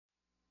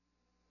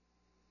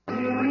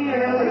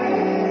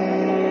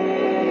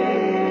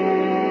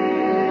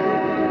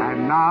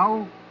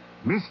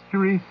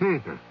Mystery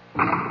Theater.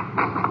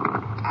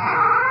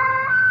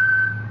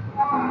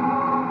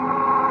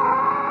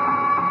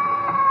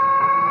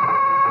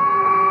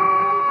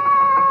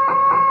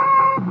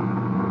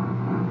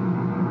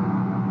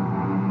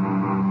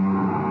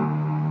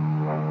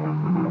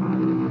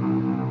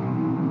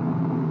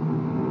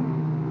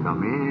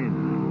 Come in.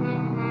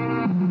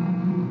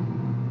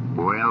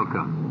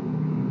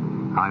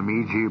 Welcome. I'm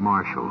E.G.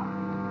 Marshall.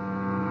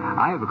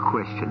 I have a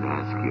question to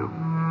ask you.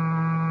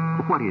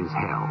 What is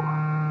hell?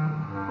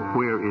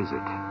 Where is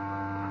it?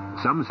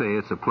 Some say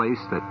it's a place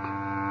that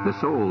the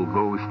soul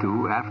goes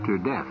to after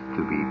death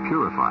to be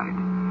purified.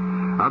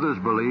 Others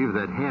believe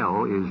that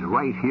hell is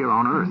right here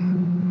on earth.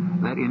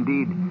 That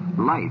indeed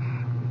life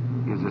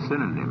is a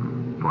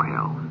synonym for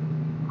hell.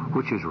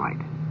 Which is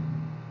right?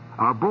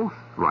 Are both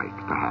right,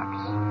 perhaps?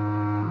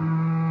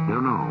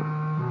 Don't know.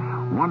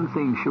 One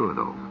thing sure,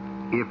 though.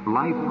 If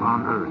life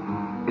on earth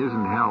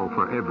isn't hell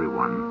for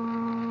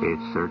everyone, it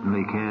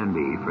certainly can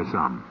be for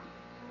some.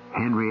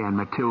 Henry and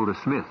Matilda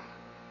Smith,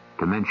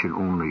 to mention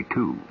only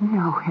two.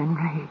 No,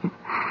 Henry.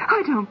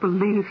 I don't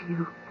believe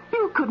you.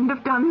 You couldn't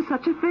have done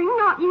such a thing,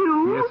 not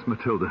you. Yes,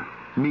 Matilda.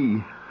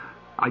 Me.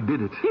 I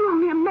did it. You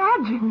only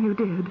imagine you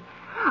did.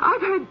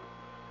 I've heard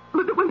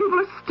that when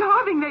people are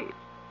starving, they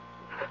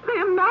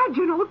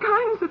imagine all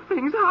kinds of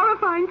things,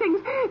 horrifying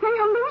things. They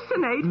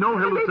hallucinate. No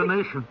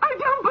hallucination. I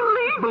don't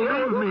believe you.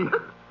 Believe me.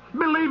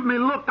 Believe me.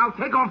 Look, I'll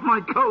take off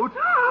my coat.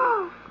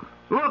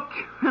 Look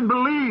and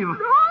believe. No.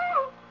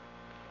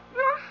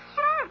 You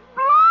shed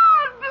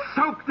blood.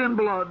 Soaked in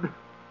blood.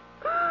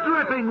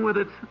 Dripping with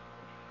it.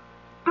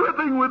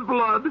 Dripping with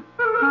blood.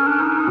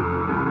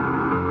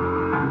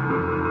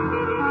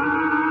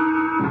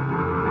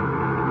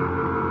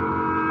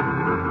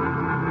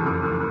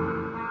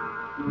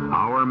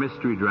 Our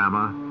mystery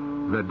drama,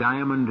 The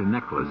Diamond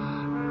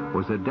Necklace,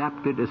 was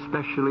adapted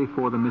especially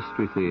for the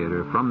Mystery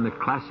Theater from the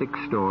classic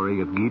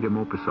story of Guy de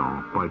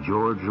Maupassant by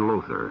George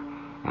Lothar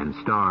and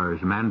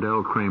stars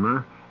Mandel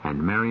Kramer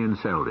and Marion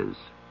Seldes.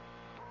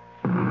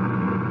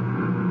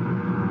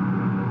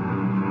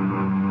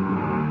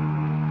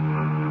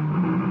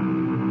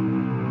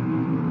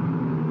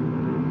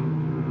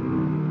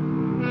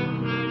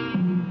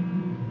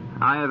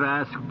 I have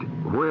asked,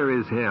 where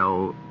is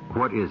hell?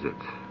 What is it?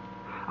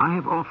 I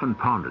have often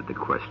pondered the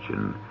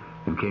question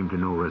and came to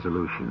no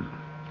resolution.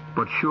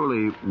 But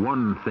surely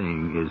one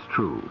thing is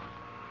true,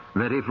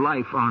 that if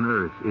life on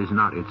earth is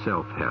not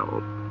itself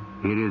hell,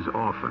 it is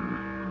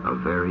often a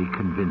very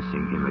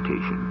convincing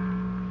imitation.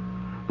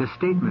 The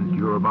statement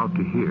you're about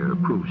to hear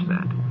proves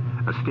that.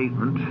 A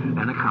statement,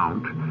 an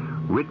account,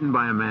 written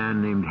by a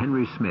man named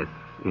Henry Smith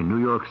in New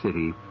York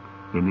City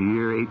in the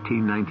year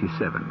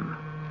 1897.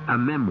 A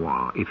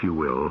memoir, if you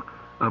will,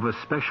 of a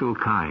special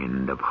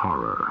kind of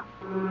horror.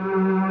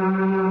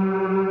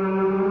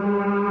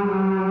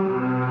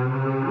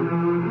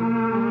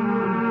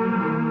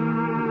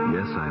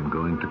 Yes, I'm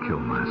going to kill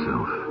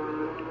myself.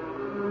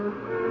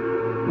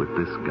 With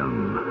this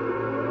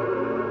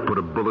gun. Put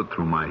a bullet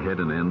through my head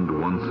and end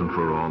once and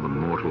for all the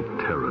mortal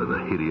terror, the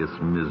hideous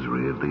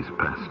misery of these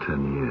past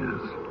 10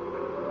 years.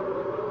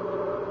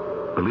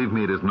 Believe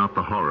me, it is not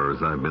the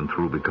horrors I've been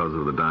through because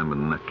of the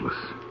diamond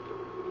necklace.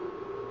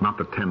 Not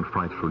the 10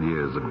 frightful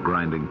years of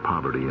grinding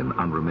poverty and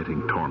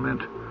unremitting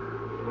torment.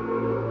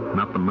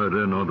 Not the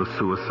murder nor the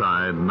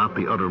suicide, not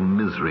the utter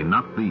misery,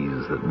 not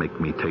these that make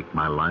me take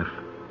my life.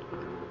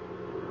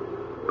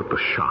 But the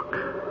shock,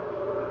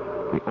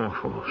 the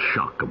awful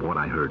shock of what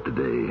I heard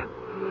today.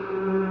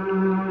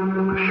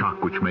 A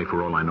shock which may,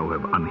 for all I know,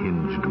 have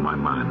unhinged my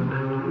mind.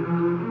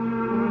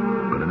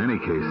 But in any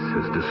case,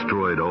 has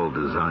destroyed all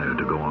desire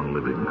to go on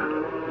living.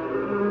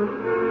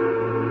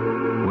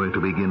 Where to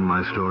begin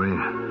my story?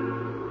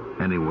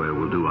 Anywhere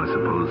will do, I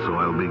suppose, so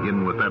I'll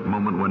begin with that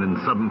moment when, in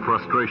sudden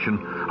frustration,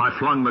 I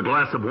flung the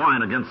glass of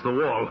wine against the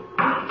wall.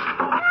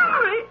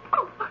 Henry!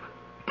 Oh,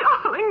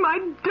 darling, my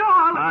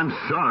darling. I'm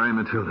sorry,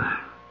 Matilda.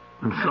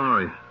 I'm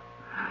sorry.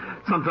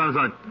 Sometimes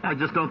I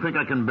just don't think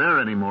I can bear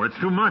anymore. It's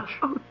too much.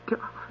 Oh,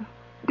 darling.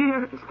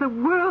 Dearest, the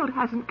world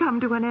hasn't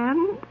come to an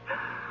end.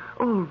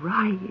 All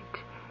right.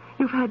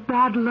 You've had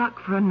bad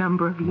luck for a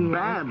number of years.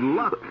 Bad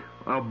luck?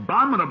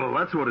 Abominable,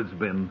 that's what it's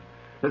been.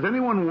 Has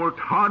anyone worked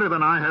harder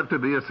than I have to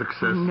be a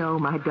success? No,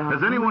 my darling.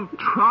 Has anyone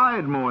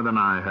tried more than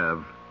I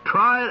have?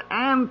 Tried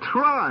and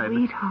tried.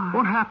 Sweetheart.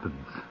 What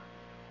happens?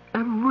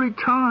 Every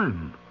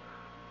time.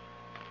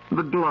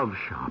 The glove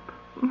shop.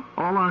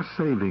 All our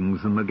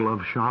savings in the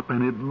glove shop,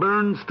 and it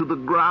burns to the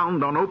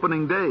ground on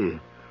opening day.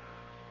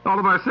 All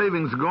of our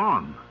savings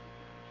gone.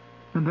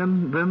 And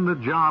then the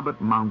job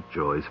at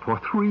Mountjoy's for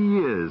 3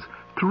 years.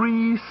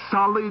 3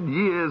 solid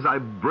years. I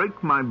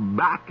break my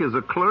back as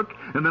a clerk,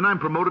 and then I'm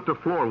promoted to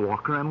floor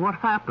walker, and what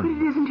happens? But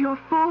it isn't your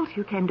fault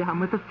you came down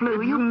with the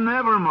flu. It's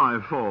never my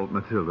fault,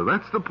 Matilda.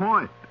 That's the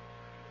point.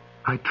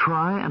 I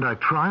try, and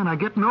I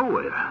get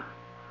nowhere.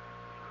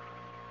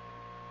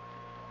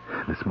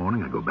 This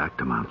morning I go back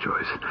to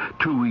Mountjoy's.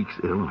 2 weeks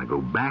ill, and I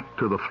go back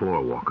to the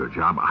floor walker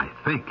job, I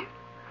think.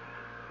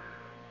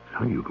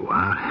 So you go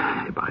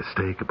out, you buy a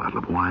steak, a bottle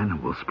of wine,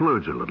 and we'll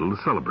splurge a little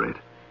to celebrate.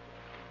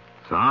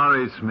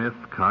 Sorry, Smith,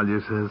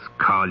 Collier says.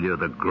 Collier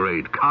the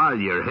Great.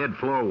 Collier, head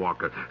floor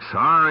walker.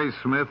 Sorry,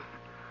 Smith.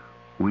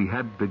 We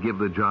had to give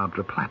the job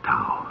to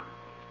Plateau.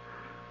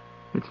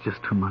 It's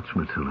just too much,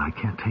 Matilda. I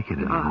can't take it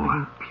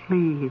anymore. Oh,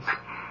 please.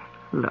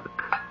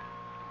 Look.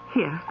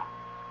 Here.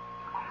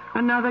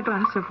 Another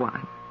glass of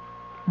wine.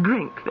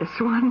 Drink this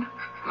one.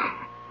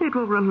 It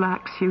will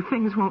relax you.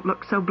 Things won't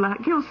look so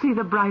black. You'll see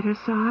the brighter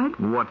side.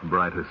 What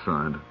brighter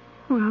side?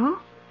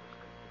 Well,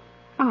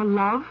 our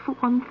love, for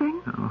one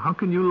thing. Oh, how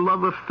can you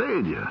love a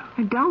failure?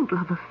 I don't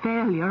love a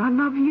failure. I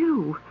love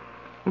you.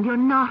 And you're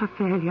not a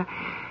failure.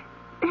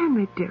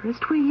 Henry,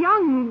 dearest, we're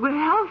young. We're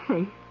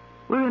healthy.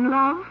 We're in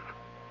love.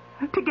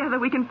 Together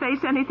we can face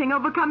anything,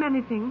 overcome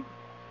anything.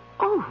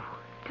 Oh,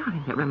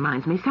 darling, that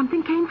reminds me.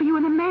 Something came for you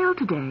in the mail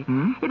today.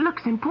 It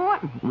looks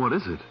important. What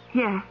is it?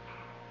 Here.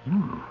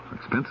 Oh,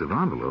 expensive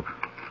envelope.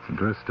 It's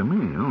addressed to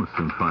me. I'll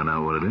soon find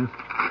out what it is.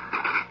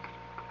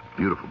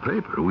 Beautiful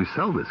paper. We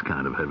sell this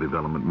kind of heavy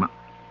vellum.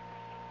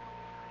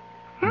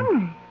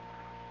 Henry,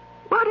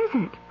 what is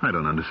it? I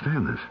don't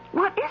understand this.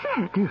 What is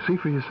it? Here, see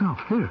for yourself.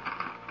 Here.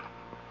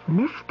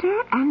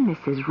 Mr. and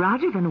Mrs.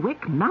 Roger Van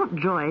Wyck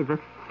Mountjoy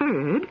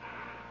III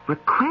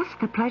request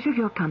the pleasure of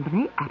your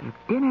company at a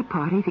dinner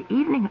party the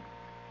evening...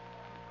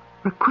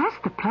 Request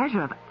the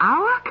pleasure of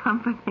our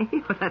company?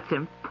 Well, that's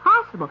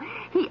impossible.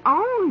 He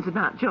owns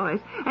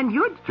Mountjoy's, and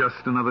you're...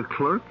 Just another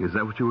clerk? Is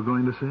that what you were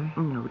going to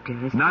say? No,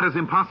 dearest. Not as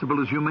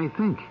impossible as you may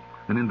think.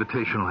 An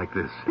invitation like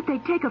this. But they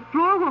take a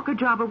floor walker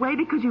job away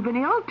because you've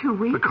been ill 2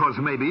 weeks. Because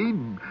maybe,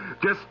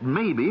 just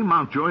maybe,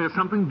 Mountjoy has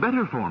something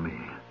better for me.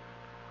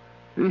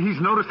 He's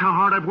noticed how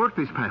hard I've worked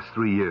these past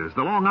 3 years,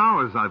 the long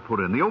hours I've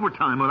put in, the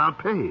overtime without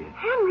pay.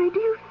 Henry, do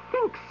you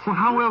think so? Well,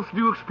 how else do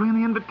you explain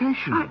the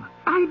invitation?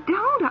 I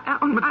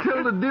don't.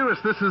 Matilda,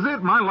 dearest, this is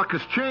it. My luck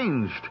has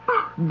changed.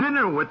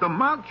 Dinner with the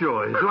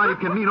Mountjoys. Why, it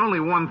can mean only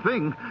one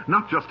thing.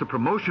 Not just a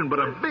promotion, but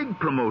a big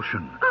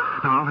promotion.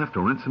 Now, I'll have to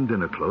rent some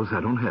dinner clothes.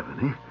 I don't have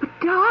any. But,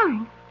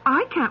 darling,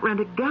 I can't rent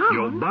a gown.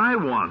 You'll buy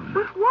one.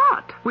 With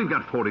what? We've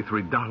got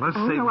 $43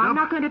 saved no, up. I'm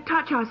not going to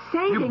touch our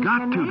savings, You've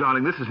got Henry. to,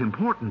 darling. This is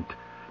important.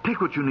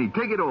 Take what you need.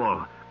 Take it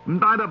all.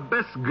 Buy the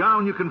best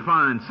gown you can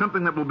find.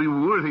 Something that will be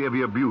worthy of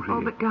your beauty.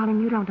 Oh, but, darling,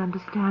 you don't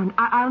understand.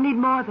 I'll need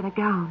more than a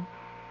gown.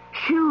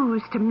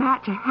 Shoes to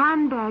match, a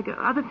handbag,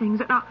 other things.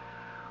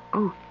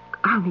 I'll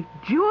need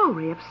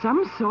jewelry of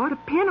some sort, a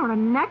pin or a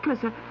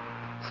necklace, a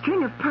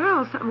string of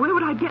pearls. Where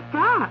would I get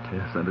that?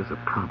 Yes, that is a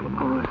problem,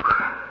 all right.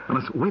 Now,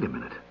 listen, wait a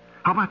minute.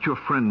 How about your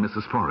friend,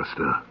 Mrs.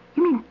 Forrester?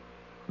 You mean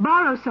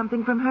borrow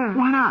something from her?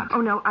 Why not? Oh,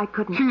 no, I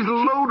couldn't. She's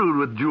loaded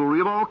with jewelry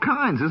of all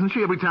kinds, isn't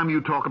she? Every time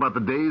you talk about the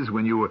days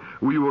when you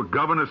were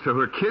governess to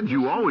her kids,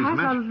 you always She has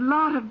mention... a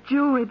lot of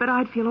jewelry, but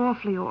I'd feel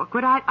awfully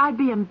awkward. I'd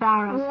be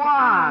embarrassed.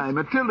 Why?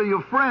 Matilda,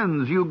 you're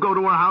friends. You go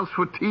to her house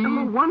for tea.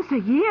 Well, once a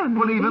year, maybe.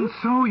 Well, even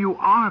so, you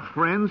are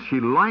friends.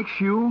 She likes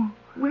you.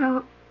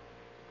 Well,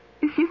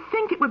 if you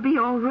think it would be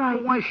all right...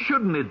 Well, why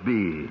shouldn't it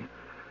be?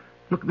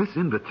 Look, this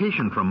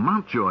invitation from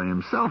Mountjoy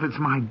himself, it's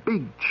my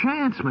big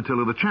chance,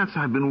 Matilda, the chance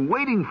I've been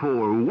waiting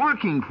for,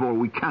 working for.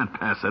 We can't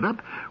pass it up.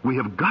 We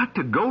have got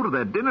to go to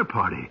that dinner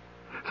party.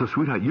 So,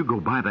 sweetheart, you go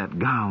buy that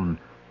gown,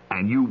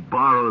 and you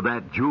borrow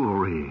that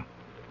jewelry.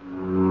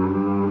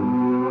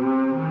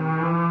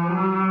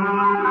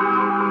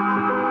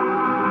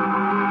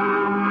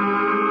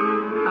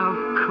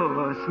 Of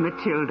course,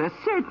 Matilda,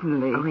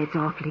 certainly. Oh, it's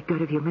awfully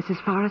good of you, Mrs.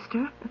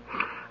 Forrester.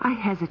 I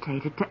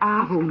hesitated to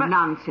ask, Oh, but...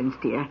 nonsense,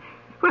 dear.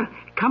 Well,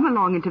 come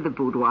along into the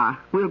boudoir.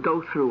 We'll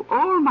go through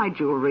all my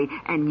jewelry,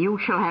 and you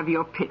shall have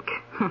your pick.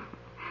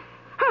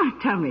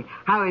 Tell me,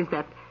 how is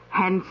that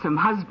handsome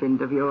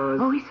husband of yours?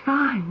 Oh, he's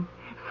fine.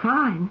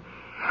 Fine.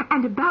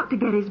 And about to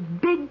get his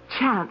big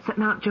chance at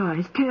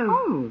Mountjoy's, too.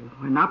 Oh,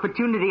 an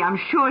opportunity I'm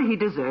sure he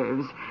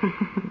deserves.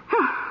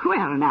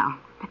 Well, now,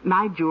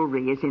 my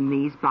jewelry is in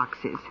these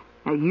boxes.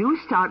 Now, you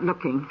start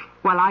looking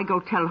while I go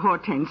tell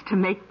Hortense to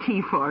make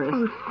tea for us.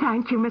 Oh,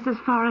 thank you, Mrs.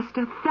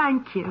 Forrester.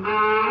 Thank you.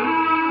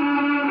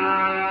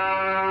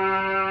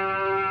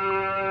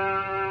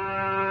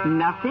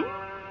 Nothing?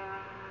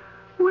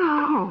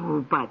 Well,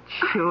 oh, but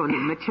surely,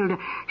 Matilda,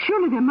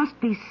 surely there must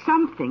be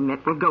something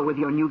that will go with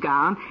your new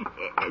gown.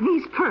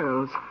 These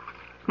pearls.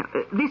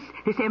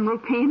 This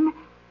emerald pin.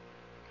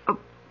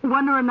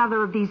 One or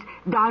another of these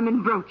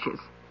diamond brooches.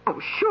 Oh,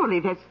 surely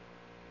there's...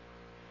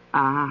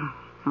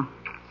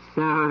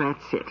 So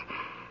that's it.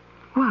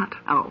 What?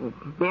 Oh,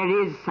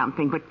 there is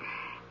something, but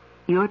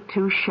you're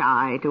too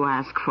shy to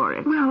ask for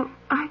it. Well,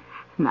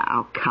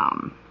 Now,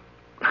 come.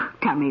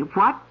 Tell me,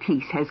 what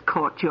piece has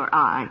caught your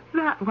eye?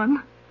 That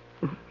one.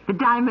 The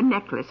diamond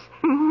necklace.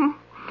 Mm-hmm.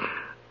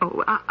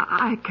 Oh,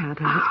 I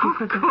can't ask you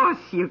for that. Of course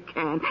you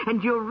can,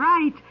 and you're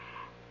right.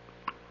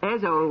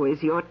 As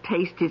always, your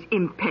taste is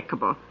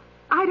impeccable.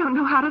 I don't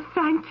know how to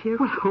thank you.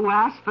 Well, who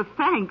asked for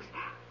thanks?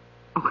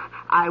 Oh,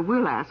 I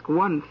will ask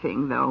one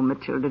thing, though,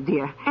 Matilda,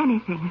 dear.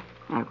 Anything.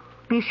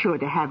 Be sure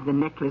to have the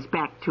necklace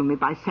back to me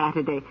by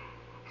Saturday.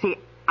 See,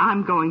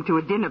 I'm going to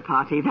a dinner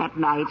party that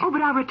night. Oh,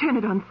 but I'll return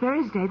it on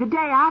Thursday, the day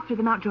after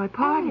the Mountjoy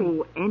party.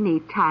 Oh, any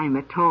time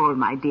at all,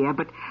 my dear,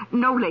 but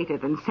no later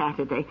than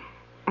Saturday.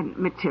 And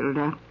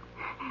Matilda,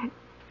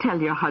 tell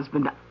your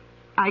husband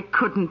I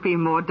couldn't be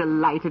more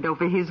delighted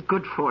over his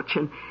good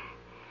fortune.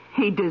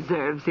 He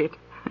deserves it.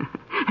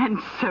 And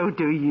so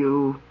do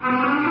you.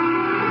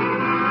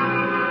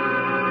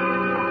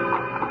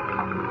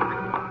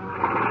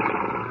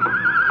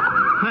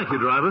 Thank you,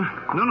 driver.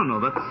 No,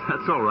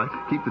 that's all right.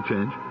 Keep the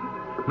change.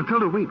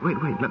 Matilda, wait.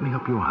 Let me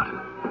help you out.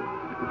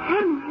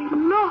 Henry,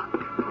 look.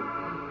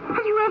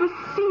 Have you ever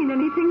seen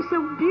anything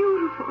so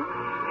beautiful?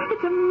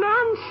 It's a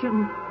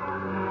mansion.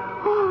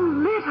 All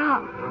lit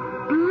up,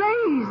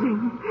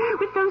 blazing,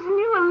 with those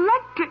new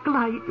electric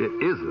lights. It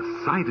is a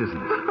sight, isn't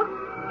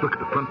it? Look,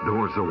 the front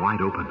doors are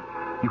wide open.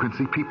 You can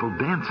see people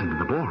dancing in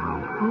the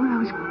ballroom. Oh,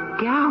 those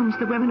gowns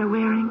the women are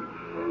wearing.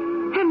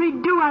 Henry,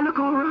 do I look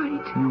all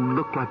right? You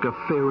look like a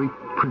fairy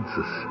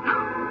princess.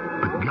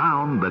 The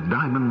gown, the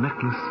diamond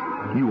necklace.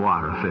 You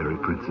are a fairy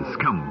princess.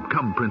 Come,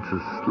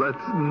 princess.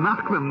 Let's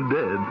knock them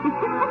dead.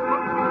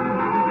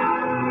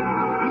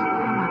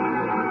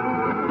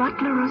 A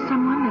butler or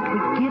someone that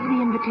would give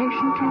the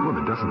invitation to? Well,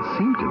 it doesn't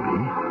seem to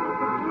be.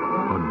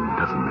 Oh, it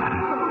doesn't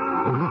matter.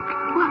 Oh, look.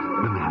 What?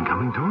 The man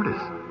coming toward us.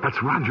 That's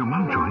Roger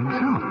Mountjoy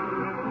himself.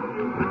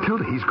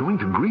 Matilda, he's going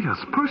to greet us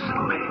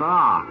personally.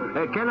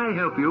 Can I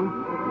help you?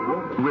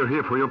 We're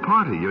here for your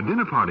party, your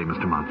dinner party,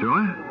 Mr.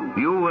 Mountjoy.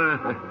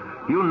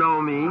 You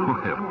know me?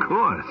 Why, of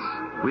course.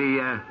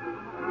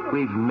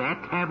 We've met,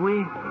 have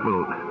we?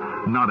 Well,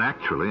 not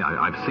actually.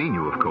 I've seen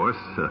you, of course,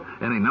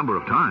 any number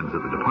of times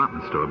at the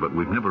department store, but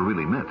we've never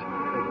really met.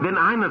 Then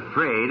I'm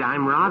afraid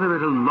I'm rather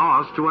at a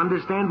loss to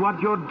understand what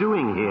you're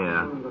doing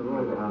here.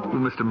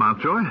 Well, Mr.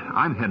 Mountjoy,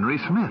 I'm Henry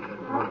Smith.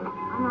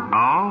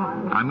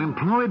 Oh? I'm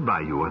employed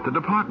by you at the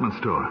department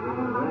store.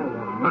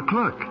 A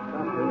clerk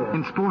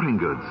in sporting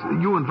goods.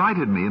 You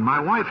invited me and my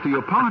wife to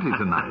your party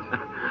tonight.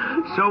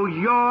 So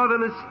you're the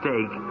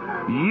mistake.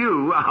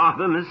 You are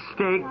the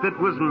mistake that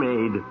was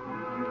made.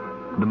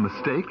 The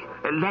mistake?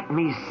 Let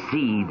me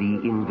see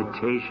the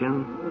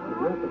invitation.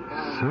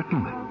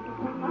 Certainly.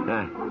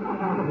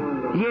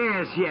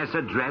 Yes,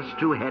 addressed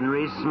to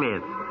Henry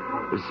Smith.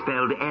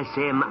 Spelled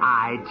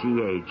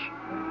S-M-I-T-H.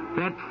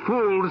 That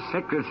fool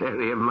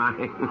secretary of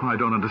mine. I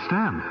don't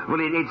understand.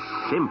 Well,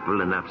 it's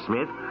simple enough,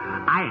 Smith.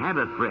 I have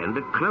a friend,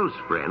 a close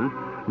friend,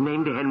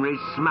 named Henry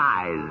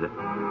Smythe.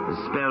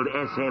 Spelled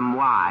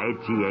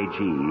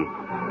S-M-Y-T-H-E.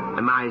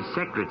 My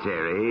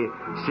secretary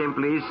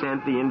simply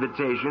sent the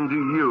invitation to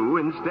you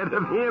instead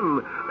of him.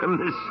 A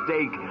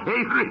mistake.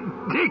 A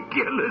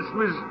ridiculous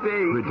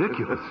mistake.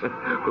 Ridiculous?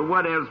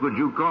 What else would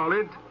you call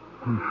it?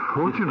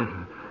 Unfortunate.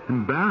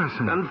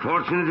 Embarrassing.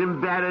 Unfortunate,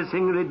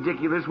 embarrassing,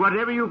 ridiculous,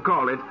 whatever you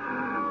call it.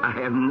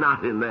 I am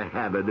not in the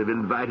habit of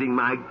inviting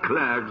my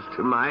clerks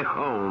to my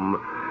home.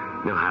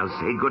 Now, I'll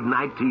say good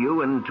night to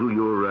you and to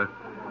your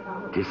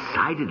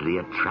decidedly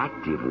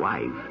attractive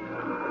wife.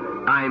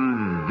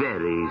 I'm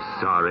very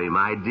sorry,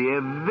 my dear,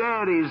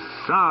 very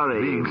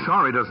sorry. Being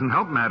sorry doesn't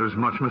help matters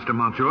much, Mr.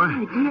 Mountjoy.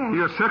 My dear.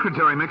 Your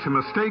secretary makes a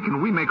mistake,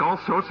 and we make all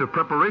sorts of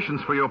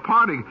preparations for your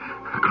party.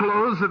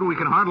 Clothes that we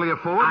can hardly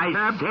afford. I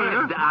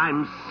said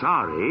I'm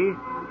sorry.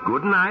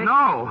 Good night.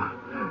 No.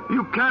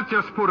 You can't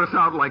just put us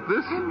out like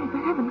this. Henry, for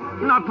heaven's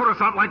sake. Not put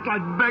us out like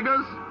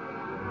beggars.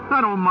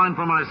 I don't mind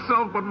for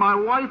myself, but my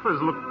wife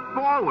has looked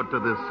forward to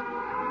this.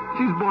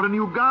 She's bought a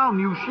new gown,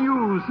 new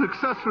shoes,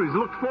 accessories,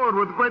 looked forward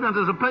with great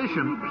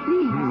anticipation.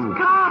 Please, You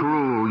come.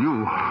 cruel,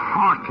 you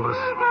heartless.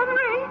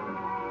 Henry!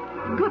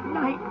 Good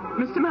night,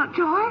 Mr.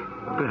 Mountjoy.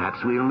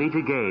 Perhaps we'll meet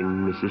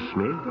again, Mrs.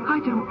 Smith.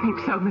 I don't think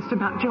so, Mr.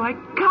 Mountjoy.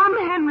 Come,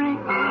 Henry.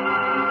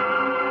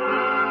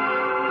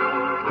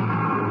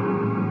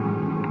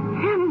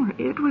 Henry,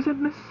 it was a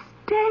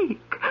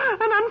mistake.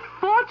 An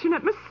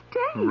unfortunate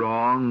mistake.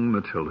 Wrong,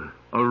 Matilda.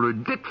 A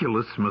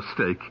ridiculous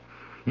mistake.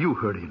 You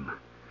heard him.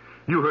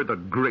 You heard the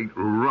great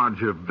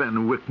Roger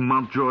Van Wyck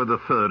Mountjoy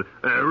III.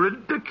 A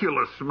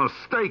ridiculous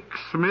mistake,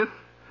 Smith.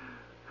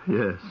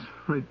 Yes,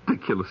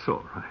 ridiculous,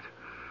 all right.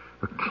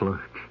 A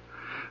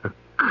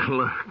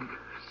clerk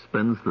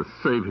spends the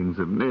savings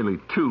of nearly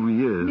 2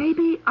 years.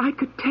 Maybe I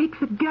could take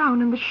the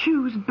gown and the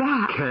shoes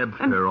back. Cab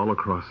fare all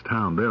across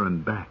town, there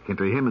and back. And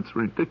to him, it's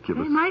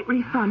ridiculous. They might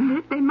refund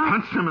it. They might...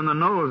 Punched him in the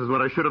nose is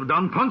what I should have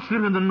done. Punched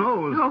him in the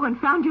nose. Oh, and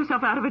found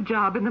yourself out of a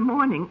job in the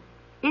morning.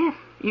 If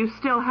you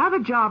still have a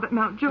job at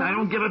Mountjoy. I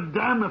don't give a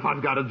damn if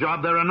I've got a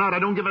job there or not. I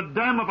don't give a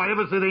damn if I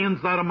ever see the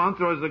inside of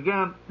Mountjoy's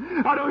again.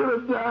 I don't give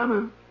a damn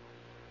if...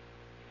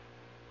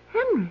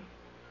 Henry.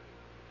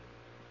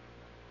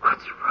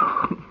 What's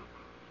wrong?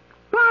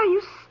 Why are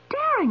you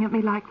staring at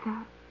me like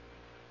that?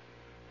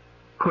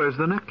 Where's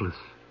the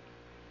necklace?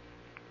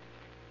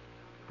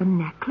 The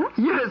necklace?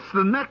 Yes,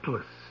 the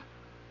necklace.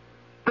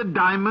 The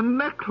diamond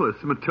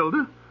necklace,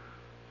 Matilda.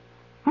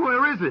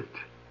 Where is it?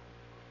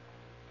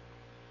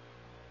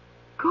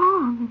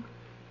 Gone.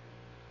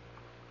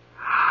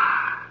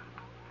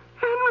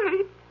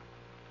 Henry.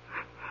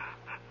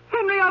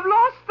 Henry, I've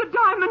lost the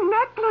diamond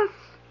necklace.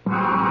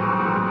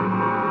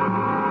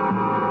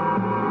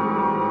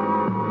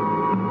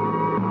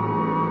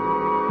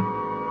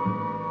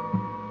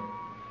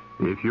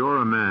 If you're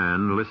a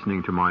man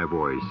listening to my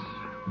voice,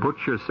 Put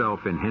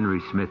yourself in Henry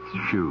Smith's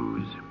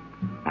shoes,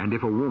 and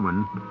if a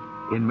woman,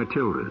 in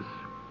Matilda's,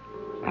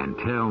 and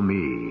tell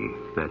me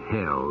that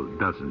hell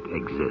doesn't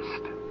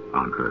exist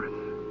on Earth.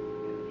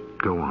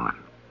 Go on.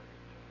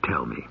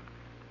 Tell me.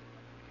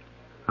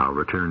 I'll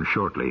return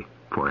shortly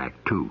for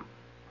Act 2.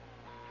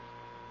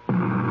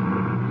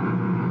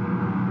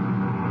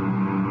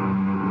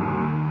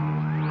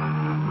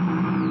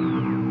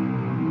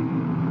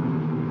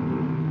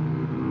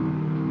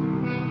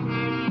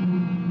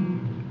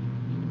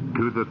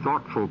 To the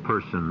thoughtful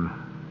person,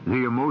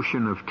 the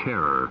emotion of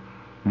terror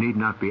need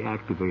not be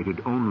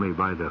activated only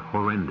by the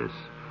horrendous.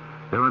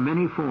 There are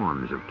many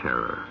forms of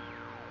terror.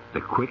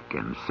 The quick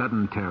and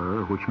sudden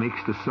terror which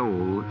makes the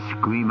soul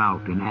scream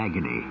out in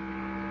agony.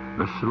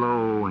 The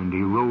slow and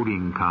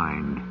eroding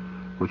kind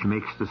which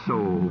makes the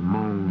soul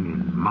moan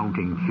in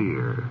mounting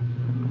fear.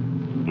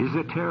 Is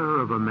the terror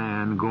of a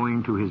man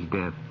going to his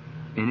death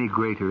any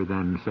greater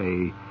than,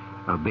 say,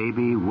 a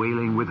baby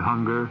wailing with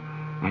hunger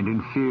and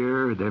in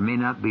fear there may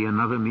not be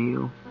another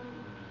meal?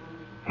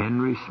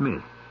 Henry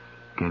Smith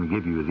can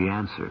give you the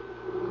answer.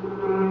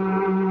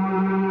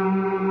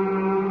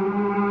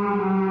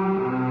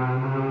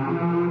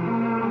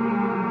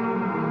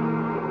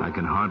 I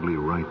can hardly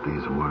write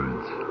these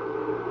words.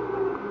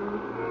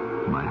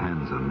 My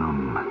hands are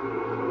numb.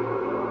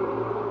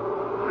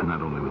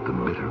 Not only with the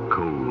bitter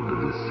cold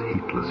of this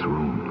heatless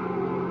room,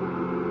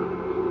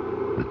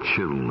 the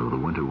chill of the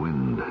winter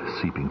wind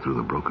seeping through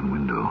the broken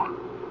window,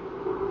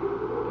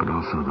 but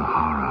also the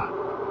horror,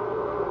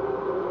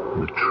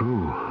 the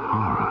true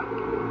horror.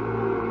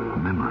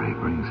 Memory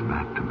brings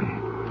back to me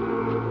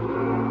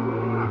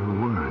her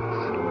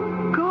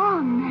words.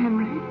 Gone,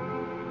 Henry.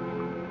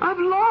 I've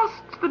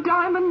lost the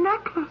diamond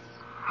necklace.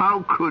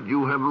 How could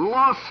you have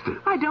lost it?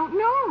 I don't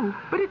know,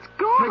 but it's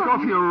gone. Take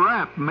off your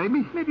wrap,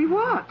 maybe. Maybe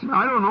what?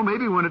 I don't know.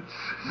 Maybe when it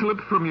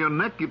slipped from your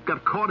neck, it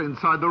got caught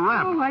inside the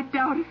wrap. Oh, I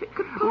doubt if it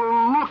could...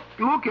 Well,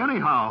 look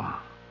anyhow.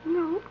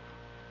 No,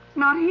 it's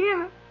not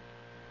here.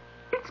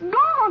 It's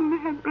gone,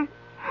 Henry.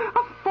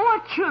 A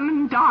fortune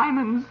in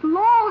diamonds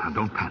lost. Now,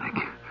 don't panic.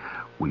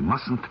 We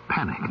mustn't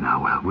panic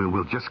now.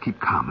 We'll just keep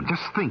calm and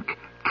just think.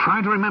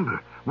 Try to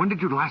remember. When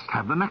did you last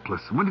have the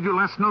necklace? When did you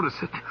last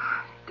notice it?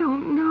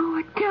 Don't know.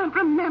 I can't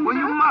remember. Well,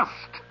 you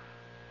must.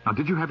 Now,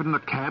 did you have it in the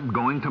cab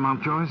going to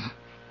Mountjoy's?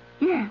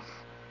 Yes.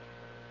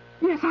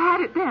 Yes, I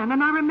had it then,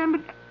 and I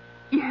remembered...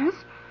 Yes,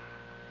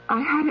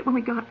 I had it when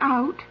we got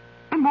out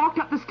and walked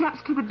up the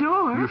steps to the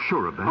door. You're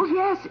sure of that? Oh,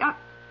 yes.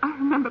 I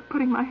remember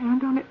putting my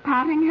hand on it,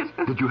 patting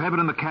it. Did you have it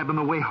in the cab on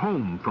the way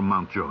home from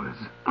Mountjoy's?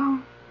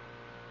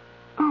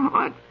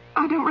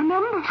 I don't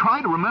remember.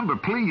 Try to remember,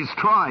 please.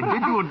 Try.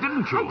 Did you or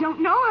didn't you? I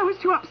don't know. I was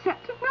too upset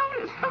to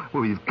notice.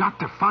 Well, you've got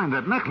to find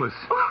that necklace.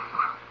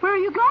 Where are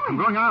you going? I'm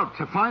going out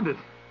to find it.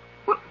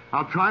 Well,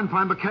 I'll try and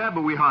find the cab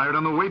that we hired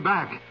on the way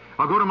back.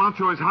 I'll go to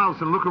Mountjoy's house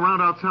and look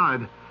around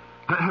outside.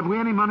 Have we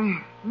any money?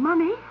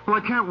 Money? Well,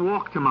 I can't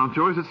walk to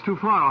Mountjoy's. It's too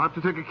far. I'll have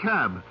to take a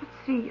cab.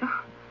 Let's see.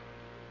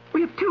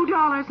 We have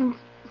 $2 and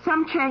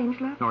some change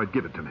left. All right,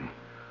 give it to me.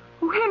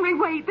 Oh, Henry,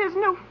 wait. There's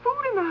no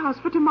food in the house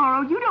for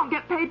tomorrow. You don't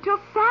get paid till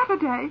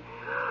Saturday.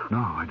 No,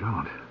 I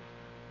don't.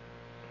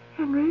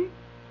 Henry?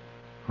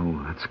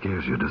 Oh, that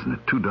scares you, doesn't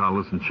it?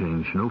 $2 and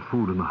change. No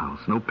food in the house.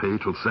 No pay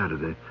till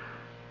Saturday.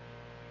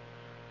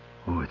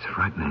 Oh, it's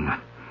frightening.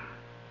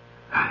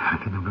 I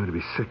think I'm going to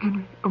be sick.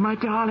 Henry. Oh, my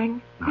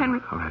darling. No,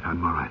 Henry. All right,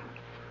 I'm all right.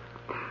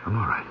 I'm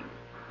all right.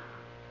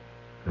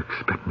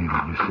 Expect me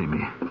when you see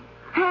me.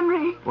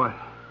 Henry. What?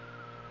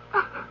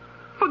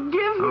 Forgive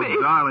me.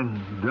 Oh,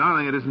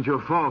 darling, it isn't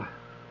your fault.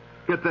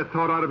 Get that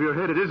thought out of your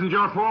head. It isn't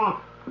your fault.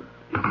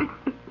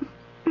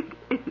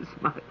 It is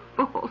my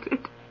fault. It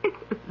is.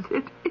 It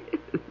is.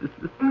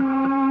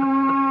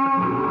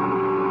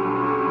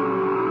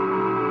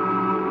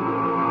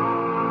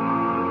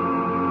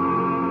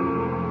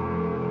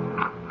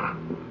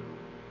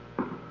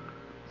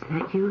 Is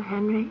that you,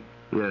 Henry?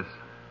 Yes.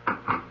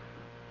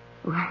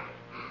 Well,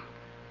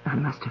 I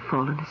must have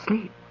fallen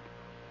asleep.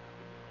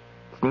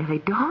 It's nearly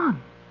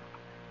dawn.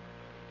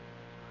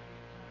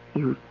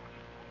 You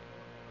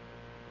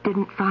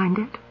didn't find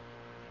it?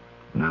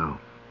 No.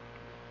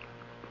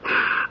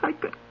 I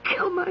could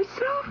kill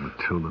myself.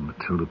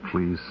 Matilda,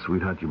 please.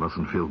 Sweetheart, you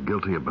mustn't feel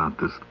guilty about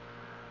this.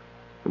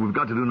 What we've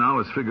got to do now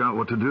is figure out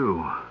what to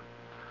do.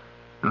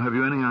 Now, have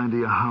you any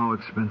idea how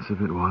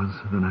expensive it was,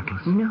 the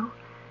necklace? No,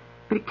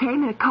 but it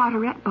came in a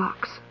Carteret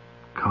box.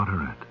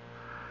 Carteret?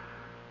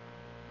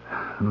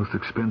 The most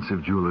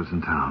expensive jewelers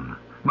in town.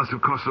 Must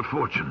have cost a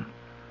fortune.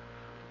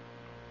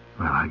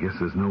 Well, I guess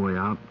there's no way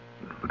out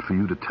but for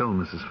you to tell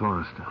Mrs.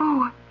 Forrester.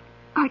 Oh,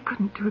 I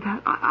couldn't do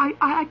that.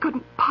 I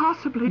couldn't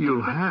possibly do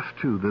You'll that. have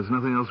to. There's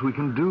nothing else we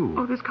can do.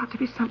 Oh, there's got to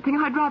be something.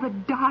 I'd rather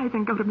die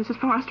than go to Mrs.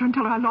 Forrester and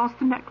tell her I lost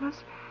the necklace.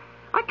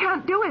 I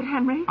can't do it,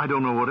 Henry. I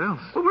don't know what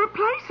else. Well,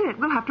 replace it.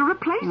 We'll have to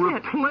replace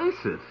it.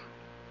 Replace it?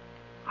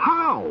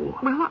 How?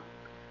 Well,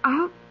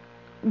 I'll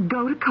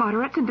go to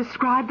Carteret's and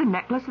describe the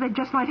necklace so they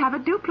just might have a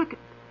duplicate.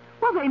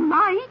 Well, they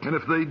might. And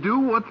if they do,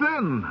 what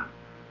then?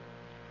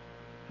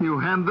 You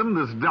hand them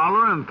this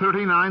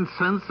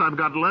 $1.39 I've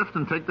got left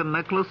and take the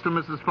necklace to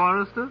Mrs.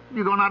 Forrester?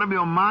 You going out of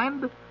your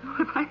mind?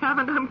 If I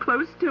haven't, I'm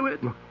close to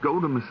it. Look,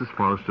 go to Mrs.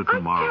 Forrester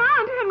tomorrow. I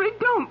can't, Henry.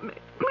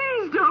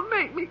 Please don't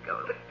make me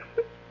go there.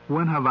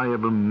 When have I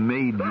ever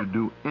made you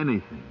do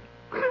anything?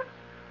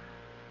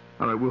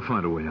 All right, we'll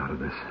find a way out of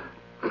this.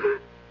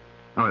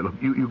 All right, look,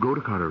 you go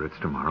to Carteret's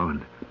tomorrow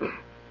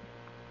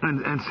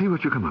and see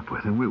what you come up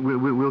with, and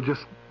we'll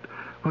just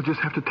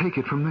have to take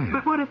it from there.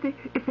 But what if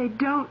they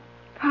don't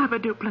have a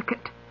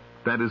duplicate?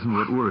 That isn't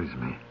what worries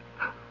me.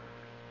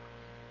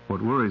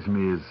 What worries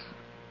me is,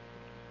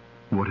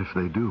 what if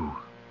they do?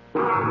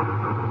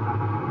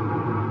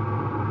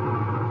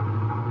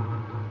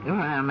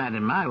 Well,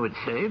 madam, I would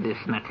say this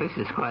necklace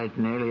is quite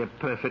nearly a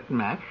perfect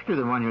match to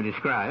the one you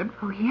described.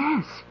 Oh,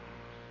 yes.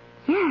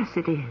 Yes,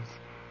 it is.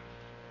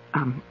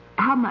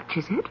 How much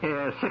is it?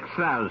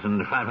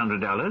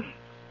 $6,500.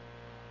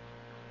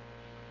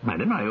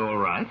 Madam, are you all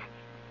right?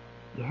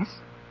 Yes,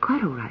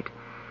 quite all right.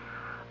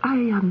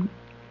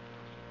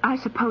 I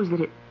suppose that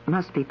it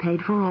must be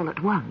paid for all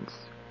at once.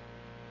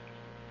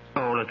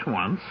 All at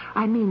once?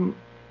 I mean,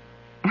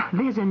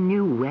 there's a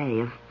new way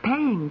of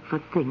paying for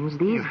things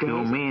these days. If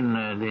you mean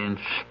the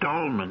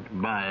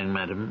installment buying,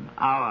 madam,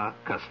 our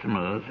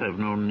customers have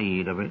no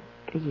need of it.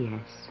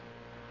 Yes.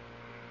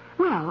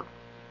 Well,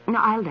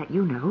 now I'll let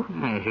you know.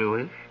 As you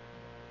wish.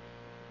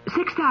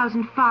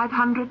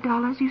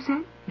 $6,500, you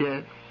said?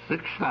 Yes,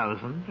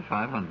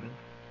 $6,500.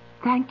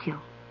 Thank you.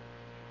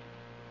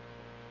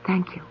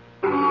 Thank you.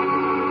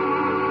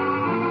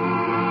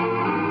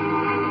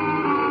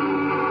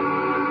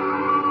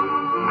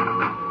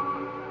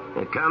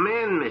 Come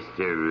in,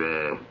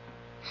 Mr.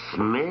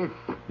 Smith.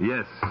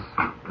 Yes,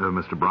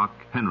 Mr. Brock.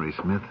 Henry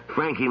Smith.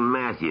 Frankie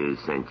Matthews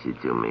sent you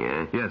to me,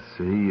 eh? Yes,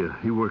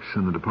 he works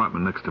in the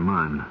department next to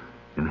mine,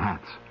 in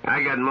hats.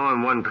 I got more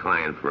than one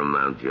client from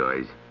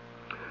Mountjoy's.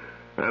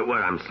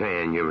 What I'm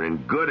saying, you're in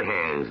good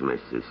hands,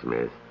 Mr.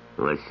 Smith.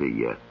 Let's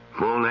see,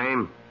 full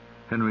name?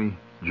 Henry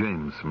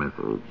James Smith.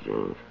 Oh,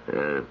 James.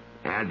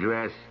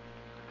 Address?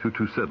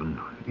 227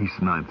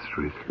 East 9th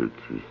Street.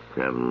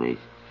 227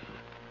 East.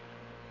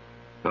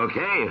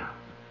 Okay.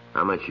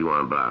 How much you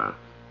want to borrow?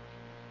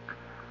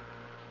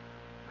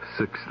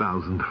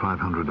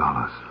 $6,500.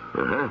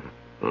 Uh-huh.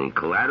 Any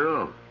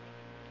collateral?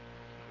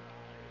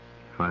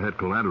 If I had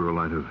collateral,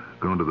 I'd have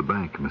gone to the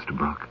bank, Mr.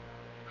 Brock.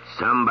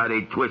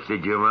 Somebody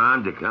twisted your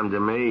arm to come to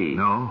me.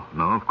 No,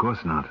 of course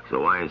not.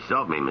 So why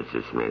insult me,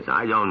 Mr. Smith?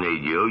 I don't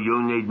need you.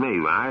 You need me,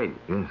 right?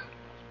 Yes.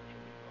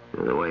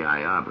 The way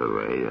I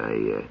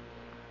operate,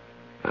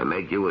 I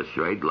make you a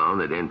straight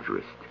loan at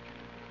interest.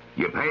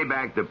 You pay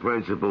back the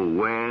principal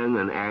when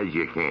and as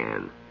you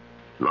can.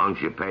 As long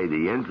as you pay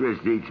the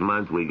interest each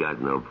month, we got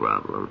no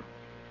problem.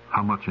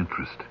 How much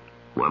interest?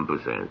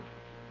 1%.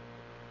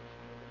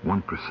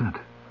 1%?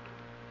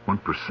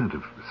 1%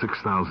 of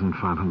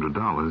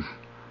 $6,500.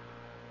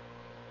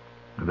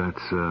 That's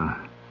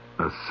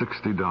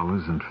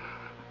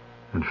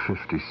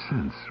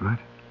 $60.50, right?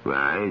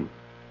 Right.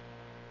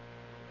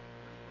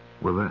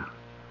 Well,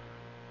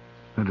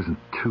 that isn't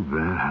too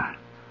bad.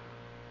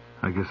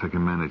 I guess I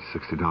can manage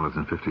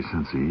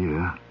 $60.50 a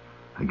year,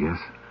 I guess.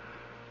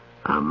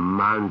 A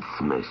month,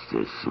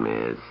 Mr.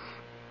 Smith.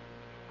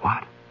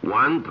 What?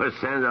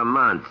 1% a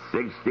month,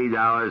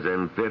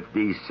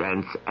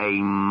 $60.50 a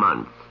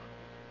month.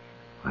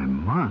 A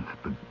month?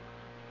 But,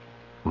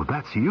 well,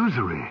 that's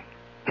usury.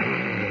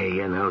 Hey,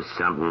 you know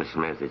something,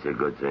 Smith? It's a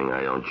good thing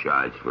I don't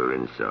charge for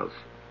insults.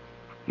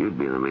 You'd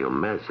be in a real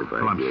mess if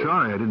I Well, I'm did.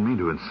 sorry. I didn't mean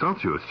to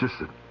insult you. It's just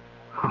that...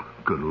 Oh,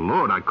 good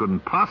Lord, I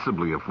couldn't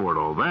possibly afford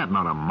all that,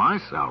 not on my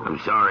salary. I'm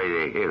sorry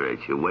to hear it.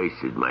 You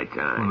wasted my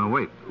time. Well,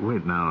 no,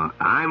 wait now.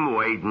 I'm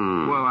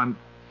waiting. Well, I'm...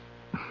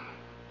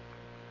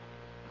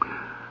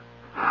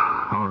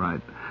 All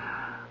right,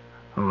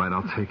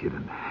 I'll take it.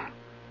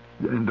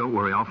 And don't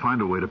worry, I'll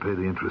find a way to pay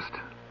the interest.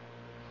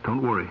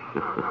 Don't worry.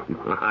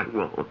 I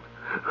won't.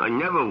 I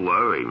never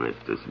worry,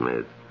 Mr.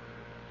 Smith.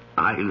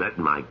 I let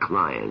my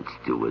clients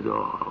do it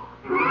all.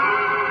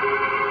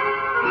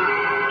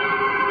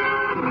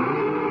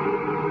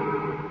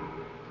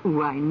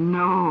 Why,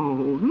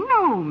 no,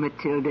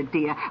 Matilda,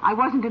 dear. I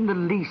wasn't in the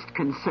least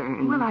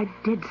concerned. Well, I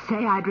did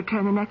say I'd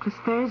return the necklace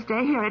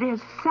Thursday. Here it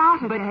is,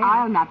 Saturday. But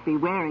I'll not be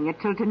wearing it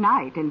till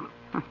tonight, and...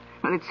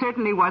 Well, it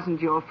certainly wasn't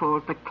your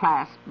fault the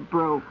clasp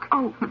broke.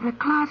 Oh, the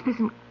clasp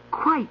isn't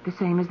quite the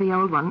same as the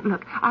old one.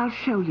 Look, I'll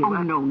show you.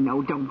 Oh,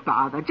 no, don't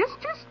bother. Just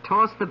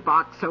toss the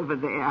box over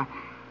there.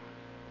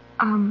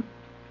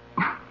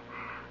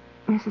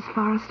 Mrs.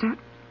 Forrester,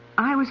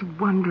 I was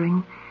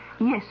wondering...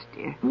 Yes,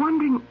 dear.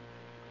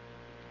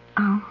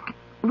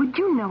 Would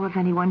you know of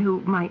anyone who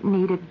might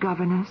need a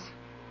governess?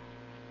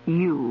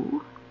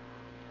 You?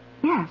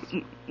 Yes.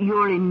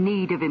 You're in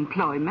need of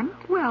employment?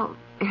 Well,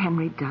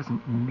 Henry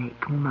doesn't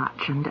make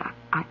much, and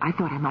I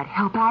thought I might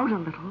help out a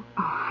little. Oh,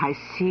 I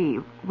see.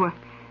 Well,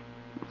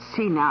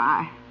 see,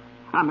 now,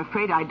 I'm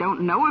afraid I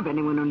don't know of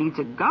anyone who needs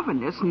a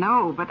governess,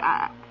 no, but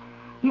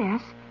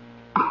Yes?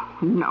 Oh,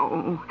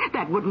 no,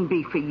 that wouldn't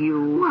be for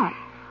you. What?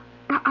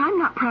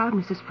 I'm not proud,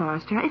 Mrs.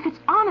 Forrester. If it's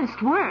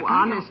honest work...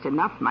 Honest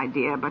enough, my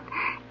dear, but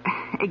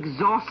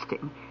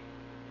exhausting.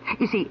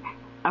 You see,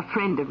 a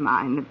friend of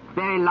mine, a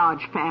very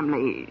large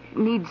family,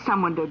 needs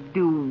someone to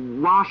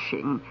do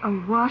washing. A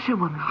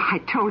washerwoman? I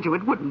told you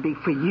it wouldn't be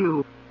for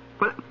you.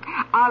 Well,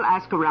 I'll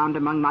ask around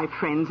among my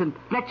friends and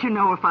let you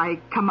know if I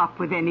come up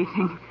with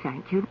anything.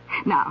 Thank you.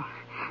 Now,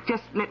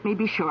 just let me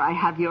be sure I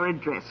have your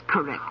address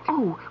correct.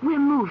 Oh, we're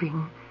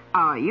moving.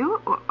 Are you?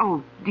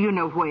 Oh, do you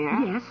know where?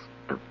 Yes.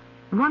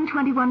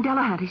 121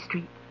 Delahanty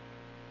Street.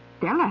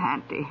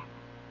 Delahanty?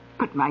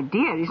 But, my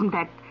dear, isn't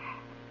that...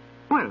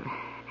 Well,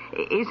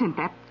 isn't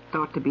that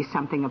thought to be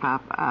something of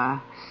a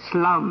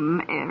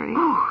slum area?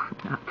 Oh,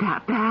 not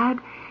that bad.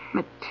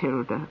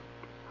 Matilda,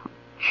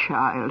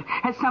 child,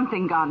 has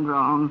something gone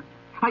wrong?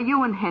 Are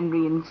you and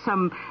Henry in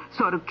some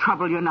sort of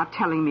trouble you're not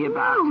telling me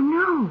about?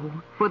 No.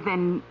 Well,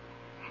 then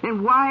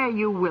why are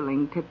you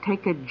willing to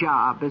take a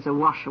job as a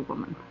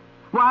washerwoman?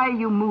 Why are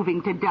you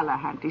moving to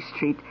Delahanty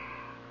Street?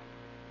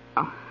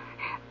 Oh,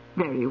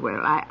 very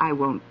well. I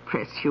won't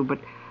press you, but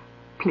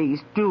please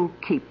do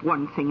keep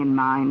one thing in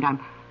mind.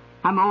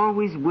 I'm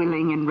always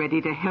willing and ready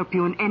to help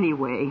you in any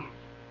way.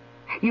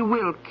 You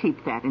will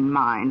keep that in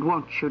mind,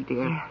 won't you,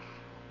 dear? Yes.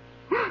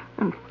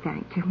 Oh,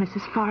 thank you,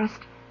 Mrs.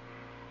 Forrester.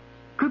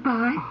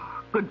 Goodbye.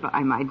 Oh,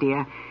 goodbye, my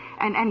dear.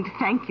 And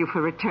thank you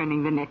for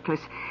returning the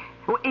necklace.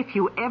 Oh, if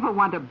you ever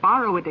want to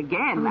borrow it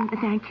again...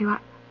 Thank you.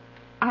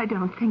 I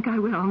don't think I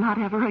will. Not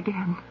ever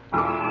again.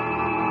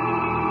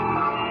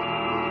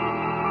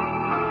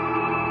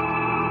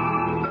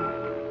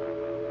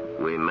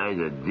 We made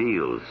a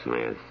deal,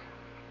 Smith.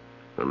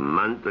 A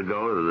month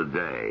ago to the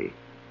day.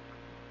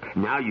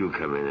 Now you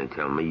come in and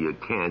tell me you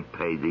can't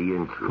pay the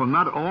interest. Well,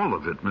 not all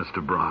of it,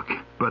 Mr. Brock,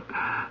 but...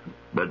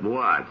 But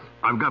what?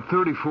 I've got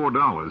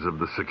 $34 of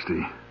the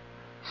 60.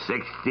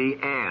 60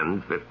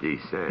 and 50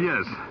 cents.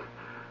 Yes.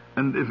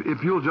 And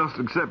if you'll just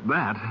accept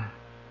that...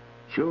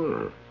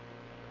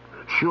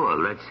 Sure,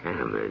 let's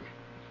have it.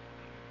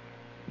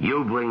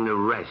 You bring the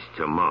rest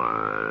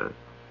tomorrow.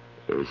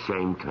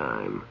 Same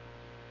time.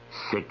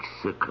 6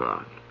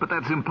 o'clock. But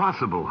that's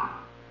impossible.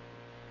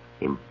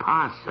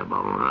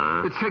 Impossible,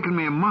 huh? It's taken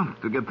me a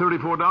month to get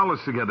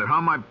 $34 together. How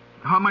am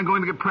I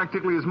going to get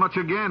practically as much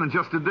again in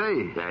just a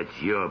day?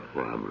 That's your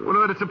problem.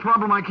 Well, but it's a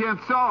problem I can't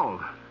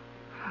solve.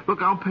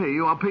 Look, I'll pay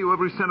you. I'll pay you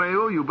every cent I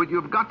owe you, but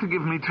you've got to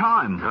give me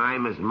time.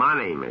 Time is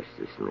money,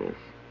 Mr. Smith.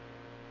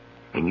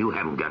 And you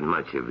haven't got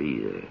much of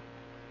either.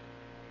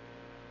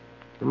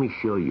 Let me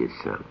show you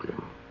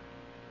something.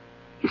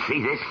 You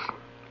see this?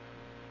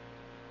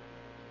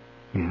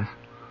 Yes?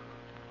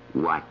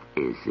 What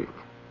is it?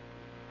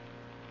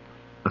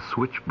 A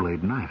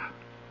switchblade knife.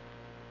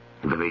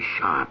 Very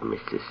sharp,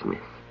 Mr. Smith.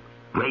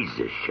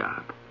 Razor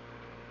sharp.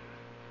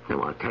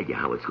 Now, I'll tell you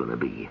how it's going to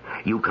be.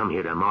 You come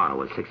here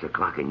tomorrow at 6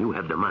 o'clock and you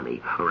have the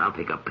money, or I'll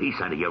take a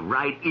piece out of your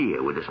right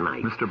ear with this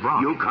knife. Mr.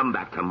 Brock. You come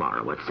back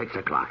tomorrow at 6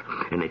 o'clock,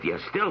 and if you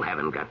still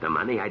haven't got the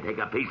money, I take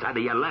a piece out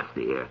of your left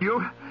ear.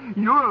 You're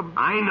a...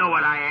 I know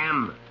what I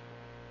am.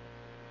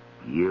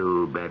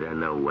 You better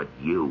know what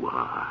you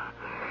are.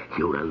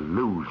 You're a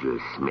loser,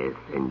 Smith,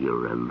 and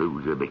you're a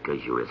loser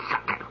because you're a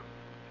sucker.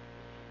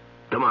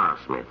 Tomorrow,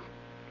 Smith.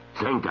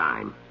 Same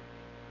time.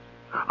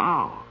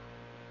 Oh.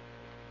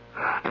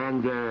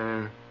 And,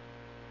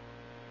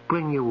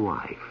 bring your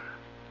wife.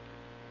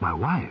 My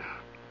wife?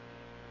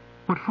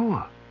 What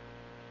for?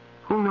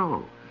 Who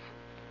knows?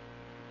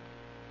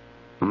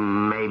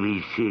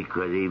 Maybe she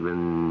could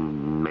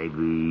even,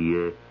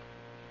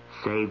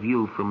 save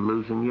you from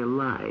losing your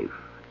life.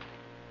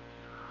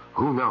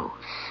 Who knows,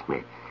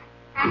 Smith?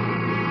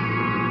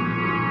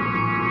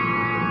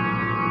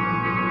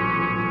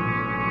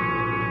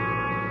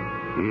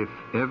 If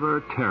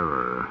ever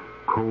terror,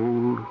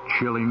 cold,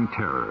 chilling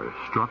terror,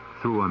 struck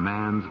through a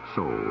man's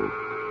soul,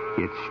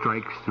 it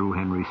strikes through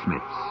Henry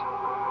Smith's.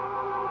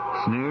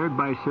 Snared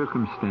by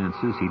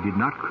circumstances he did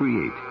not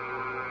create,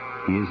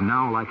 he is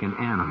now like an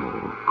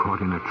animal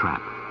caught in a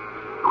trap,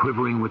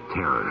 quivering with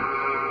terror,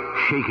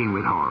 shaking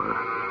with horror,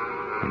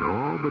 and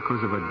all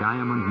because of a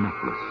diamond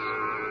necklace.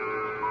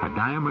 A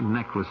diamond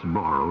necklace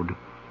borrowed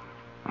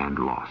and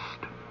lost.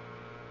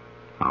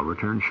 I'll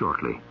return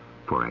shortly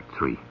for Act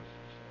 3.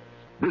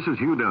 This is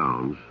Hugh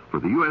Downs for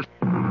the U.S.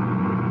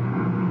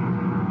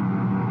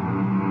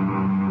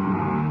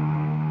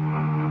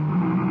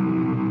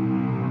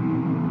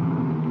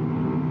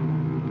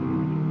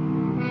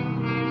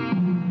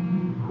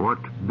 What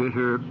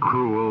bitter,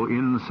 cruel,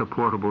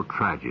 insupportable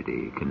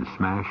tragedy can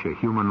smash a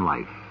human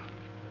life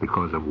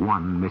because of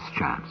one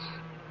mischance?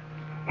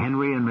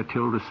 Henry and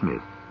Matilda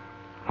Smith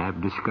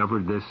have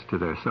discovered this to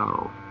their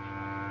sorrow.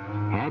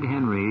 Had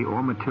Henry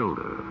or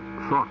Matilda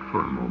thought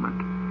for a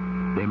moment,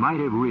 they might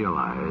have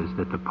realized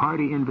that the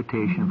party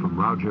invitation from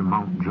Roger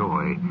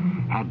Mountjoy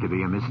had to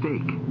be a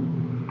mistake.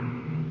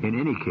 In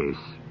any case,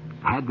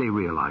 had they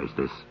realized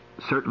this,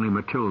 certainly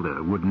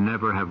Matilda would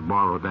never have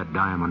borrowed that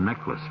diamond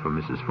necklace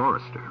from Mrs.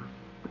 Forrester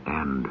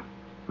and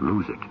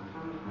lose it.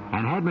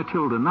 And had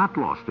Matilda not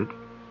lost it,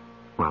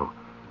 well,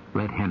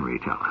 let Henry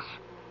tell us.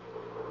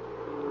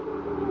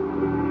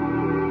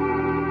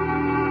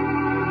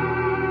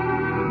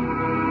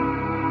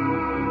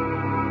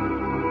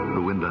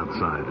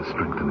 outside is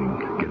strengthening,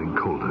 getting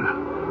colder.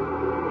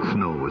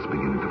 Snow was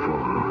beginning to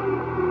fall.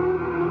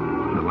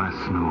 The last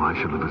snow I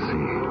shall ever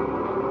see.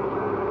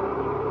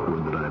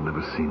 One that I have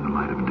never seen the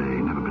light of day,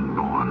 never been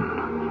born.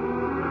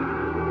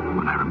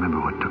 When I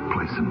remember what took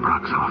place in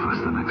Brock's office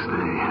the next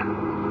day.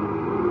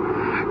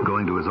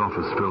 Going to his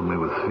office filled me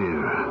with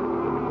fear.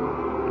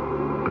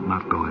 But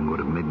not going would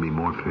have made me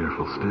more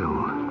fearful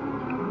still.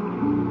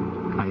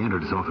 I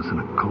entered his office in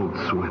a cold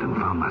sweat and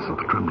found myself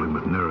trembling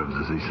with nerves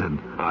as he said,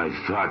 I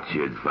thought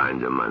you'd find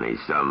the money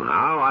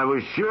somehow. I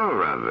was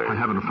sure of it. I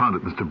haven't found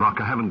it, Mr. Brock.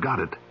 I haven't got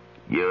it.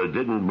 You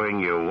didn't bring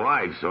your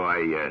wife, so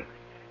I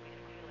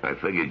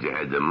figured you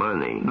had the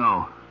money.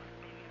 No.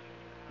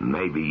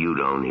 Maybe you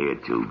don't hear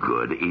too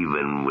good,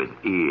 even with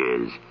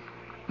ears.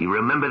 You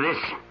remember this?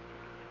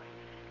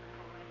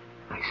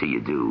 I see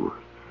you do.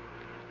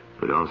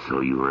 But also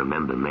you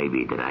remember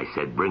maybe that I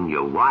said bring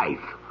your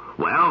wife.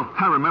 Well?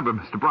 I remember,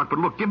 Mr. Brock, but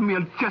look, give me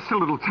just a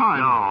little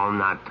time. No,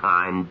 not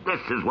time. This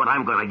is what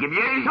I'm going to give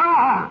you.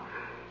 No!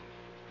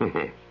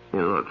 Hey,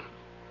 look.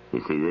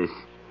 You see this?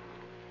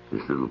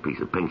 This little piece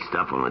of pink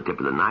stuff on the tip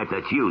of the knife,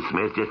 that's you,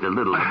 Smith. Just a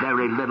little,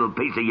 very little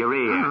piece of your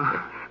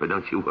ear. But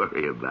don't you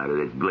worry about it.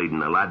 It's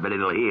bleeding a lot, but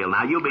it'll heal.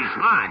 Now, you be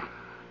smart.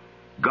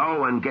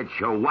 Go and get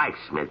your wife,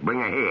 Smith. Bring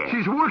her here.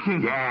 She's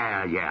working.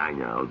 Yeah, I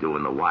know.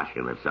 Doing the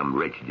washing of some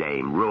rich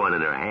dame.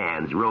 Ruining her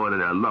hands, ruining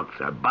her looks,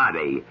 her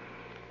body.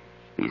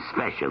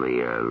 Especially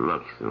her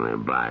looks and her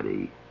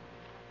body.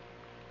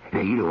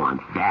 Now, you don't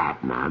want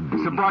that now, do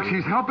you? Mr. Brock,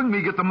 she's helping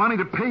me get the money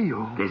to pay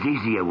you. There's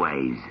easier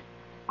ways.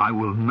 I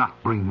will not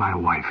bring my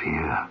wife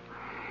here.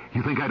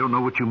 You think I don't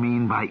know what you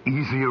mean by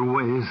easier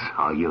ways?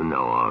 Oh, you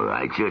know all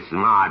right. You're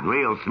smart,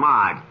 real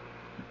smart.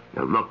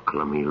 Now, look,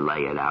 let me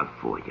lay it out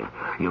for you.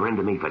 You're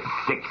into me for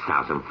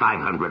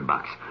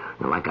 $6,500.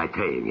 Now, like I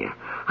tell you,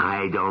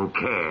 I don't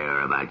care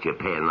about you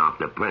paying off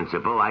the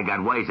principal. I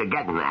got ways of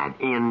getting that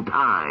in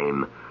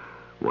time.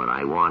 What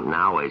I want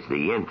now is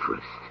the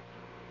interest.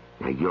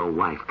 Now, your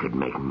wife could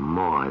make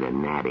more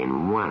than that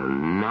in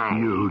one night.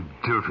 You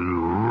dirty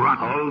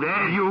rotten. Hold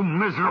it. You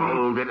miserable.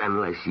 Hold it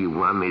unless you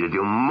want me to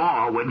do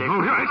more with this.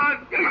 Hold it.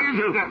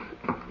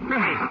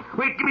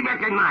 Wait, give me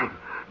back that knife.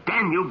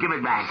 Then you give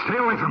it back. Stay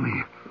away from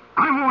me.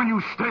 I warn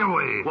you, stay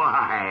away.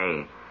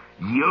 Why?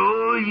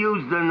 You'll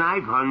use the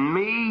knife on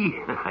me?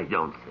 I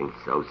don't think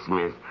so,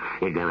 Smith.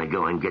 You're going to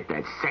go and get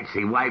that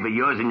sexy wife of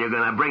yours and you're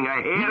going to bring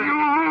her here?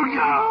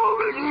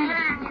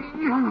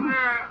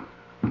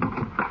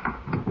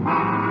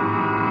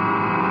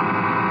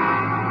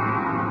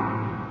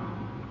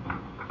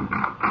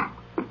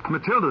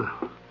 Matilda,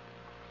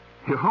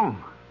 you're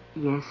home.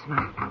 Yes,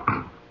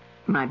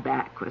 my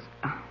back was...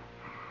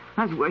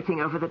 I was working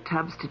over the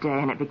tubs today,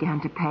 and it began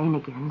to pain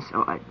again,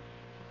 so I...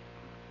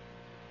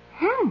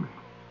 Henry!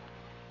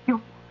 You're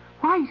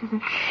white as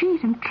a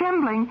sheet and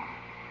trembling.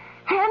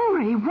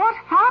 Henry, what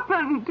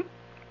happened?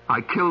 I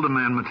killed a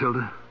man,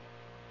 Matilda.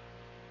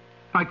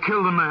 I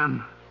killed a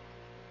man.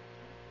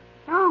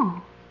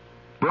 No.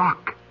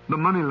 Brock, the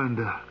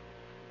moneylender.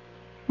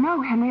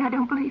 No, Henry, I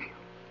don't believe you.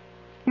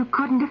 You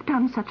couldn't have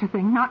done such a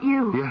thing, not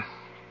you. Yes.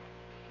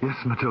 Yes,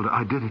 Matilda,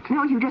 I did it.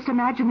 No, you just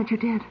imagine that you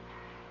did.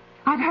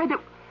 I've heard that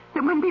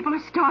when people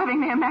are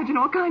starving, they imagine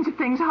all kinds of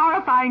things,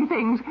 horrifying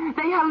things.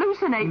 They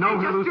hallucinate. No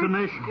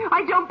hallucination.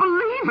 I don't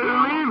believe you.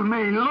 Believe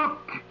me,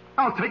 look.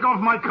 I'll take off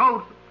my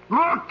coat.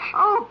 Look.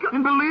 Oh, God.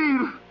 And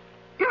believe.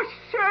 Your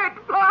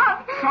shirt,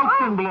 blood.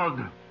 Soaked in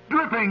blood.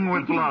 Dripping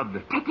with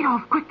blood. Take it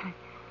off quickly.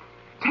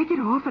 Take it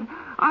off and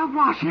I'll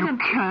wash it. You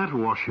can't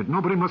wash it.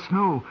 Nobody must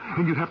know.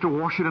 And you'd have to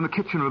wash it in the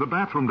kitchen or the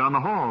bathroom down the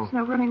hall. There's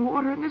no running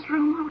water in this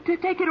room. Oh,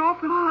 take it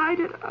off and hide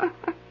it. I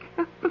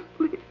can't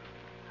believe it.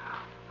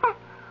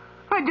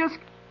 I just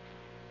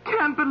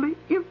can't believe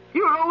you.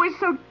 You were always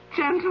so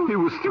gentle. He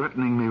was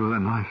threatening me with a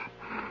knife.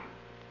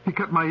 He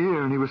cut my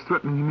ear and he was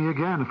threatening me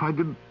again if I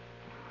didn't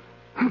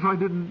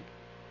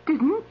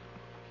Didn't?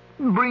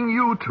 bring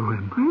you to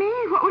him. Me?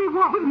 What would he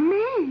want with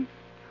me?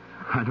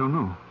 I don't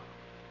know.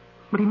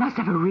 But he must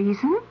have a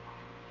reason.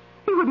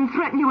 He wouldn't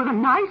threaten you with a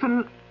knife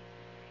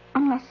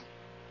unless...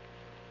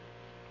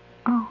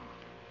 Oh.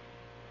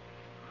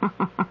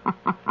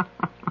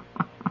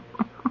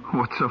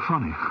 What's so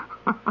funny?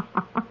 I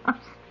was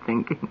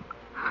thinking.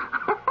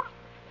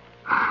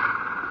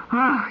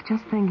 Oh,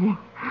 just thinking.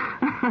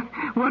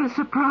 What a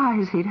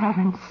surprise he'd have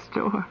in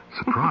store.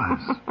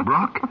 Surprise?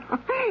 Brock?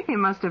 He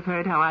must have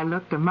heard how I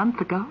looked a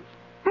month ago.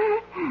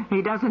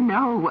 He doesn't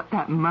know what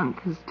that month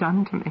has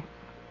done to me.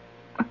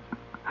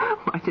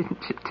 Why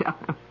didn't you tell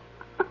him?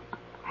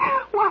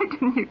 Why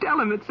didn't you tell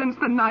him that since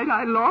the night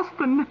I lost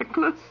the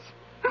necklace,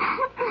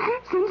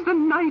 since the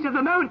night of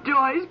the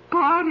Mountjoy's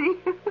party,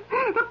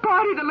 the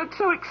party that looked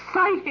so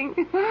exciting,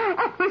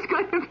 and was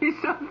going to be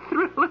so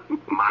thrilling.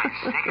 My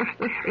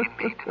secretary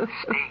made a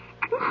mistake.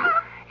 A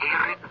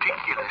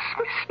ridiculous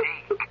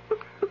mistake.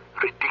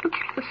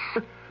 Ridiculous.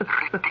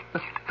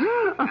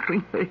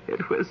 Only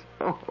it was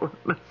all a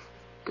mistake.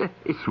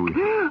 Sweet. A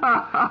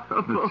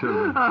horrible,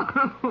 Matilda.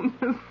 horrible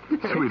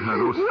mistake. Sweetheart,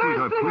 oh, sweetheart,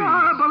 Worse than please.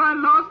 horrible, I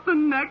lost the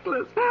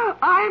necklace.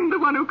 I'm the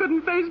one who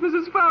couldn't face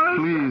Mrs. Forrest.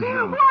 Please,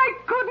 no. Why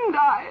couldn't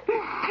I?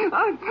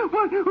 I'm the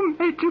one who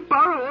made you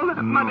borrow all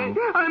that money.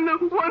 I'm the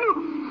one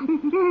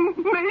who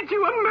made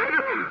you a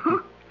murderer.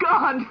 Oh,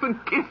 God,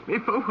 forgive me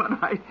for what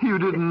I did. You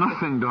did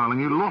nothing, darling.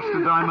 You lost a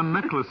diamond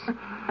necklace.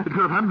 It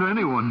could have happened to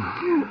anyone.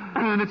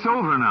 And it's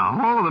over now.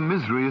 All of the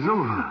misery is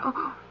over.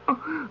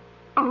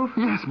 Oh.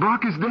 Yes,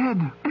 Brock is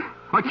dead.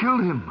 I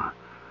killed him.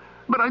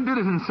 But I did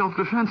it in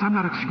self-defense. I'm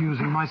not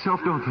excusing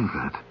myself. Don't think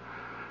that.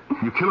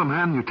 You kill a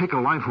man, you take a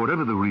life,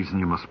 whatever the reason,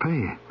 you must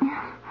pay.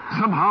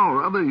 Somehow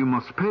or other you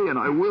must pay, and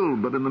I will.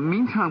 But in the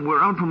meantime, we're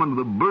out from under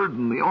the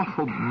burden, the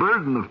awful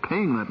burden of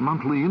paying that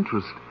monthly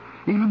interest.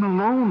 Even the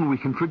loan, we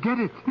can forget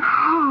it.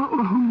 How?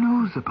 Well, who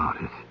knows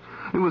about it?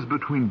 It was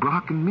between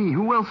Brock and me.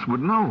 Who else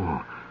would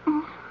know?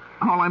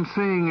 All I'm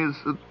saying is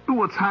that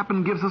what's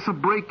happened gives us a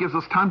break, gives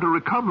us time to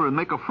recover and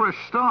make a fresh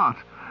start.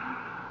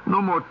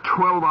 No more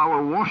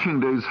 12-hour washing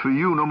days for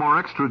you, no more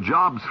extra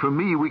jobs for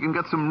me. We can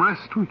get some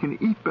rest, we can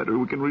eat better,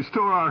 we can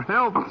restore our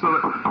health so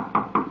that...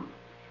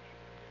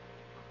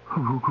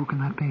 Who can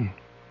that be?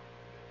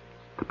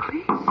 The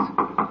police.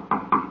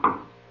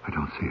 I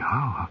don't see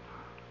how.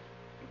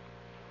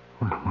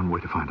 Well, one way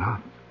to find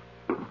out.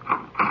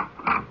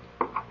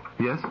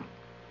 Yes?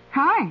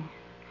 Hi.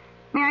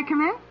 May I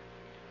come in?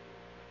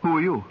 Who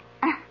are you?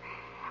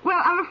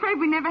 Well, I'm afraid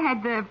we never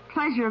had the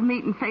pleasure of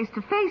meeting face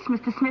to face,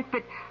 Mr. Smith,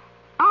 but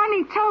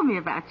Arnie told me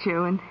about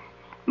you, and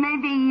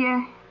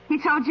maybe he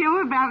told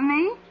you about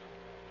me?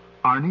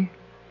 Arnie?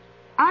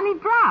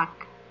 Arnie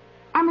Brock.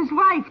 I'm his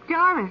wife,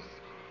 Doris.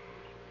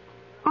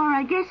 Or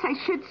I guess I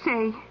should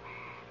say,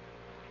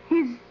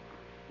 his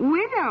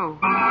widow.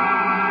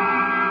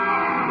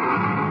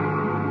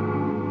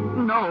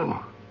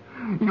 No.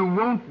 You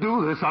won't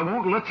do this. I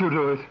won't let you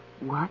do it.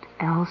 What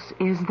else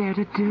is there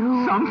to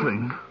do?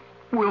 Something.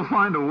 We'll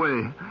find a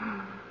way.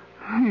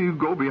 You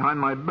go behind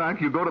my back,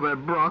 you go to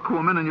that Brock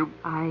woman, and you...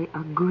 I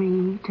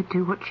agree to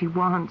do what she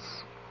wants.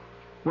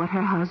 What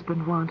her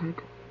husband wanted.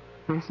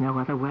 There's no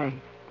other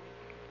way.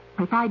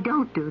 If I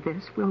don't do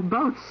this, we'll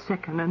both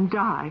sicken and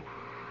die.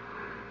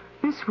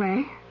 This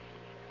way,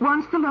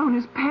 once the loan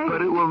is paid...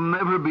 But it will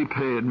never be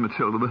paid,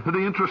 Matilda.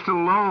 The interest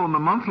alone, the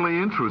monthly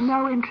interest.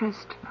 No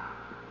interest.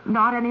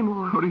 Not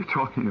anymore. What are you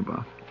talking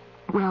about?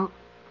 Well,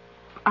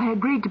 I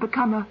agreed to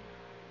become a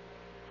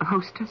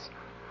hostess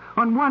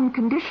on one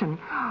condition.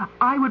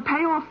 I would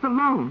pay off the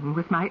loan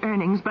with my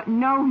earnings, but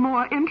no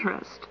more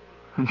interest.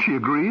 And she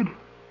agreed?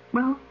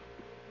 Well,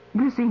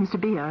 there seems to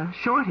be a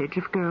shortage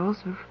of girls,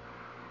 of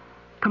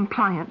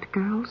compliant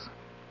girls.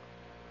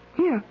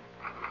 Here.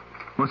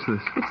 What's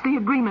this? It's the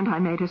agreement I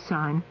made her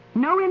sign.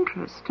 No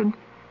interest, and...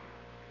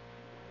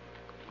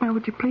 Well,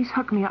 would you please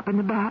hook me up in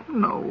the back?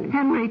 No.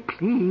 Henry,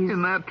 please.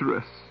 In that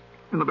dress.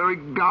 In the very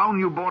gown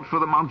you bought for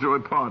the Mountjoy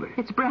party.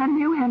 It's brand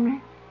new,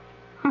 Henry.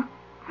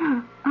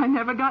 I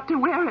never got to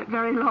wear it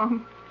very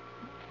long.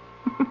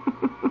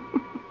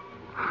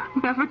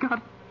 Never got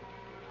a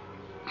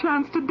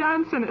chance to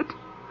dance in it,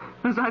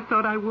 as I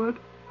thought I would.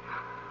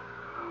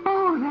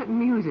 Oh, that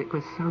music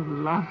was so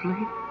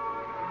lovely.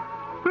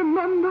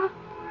 Remember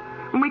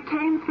when we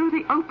came through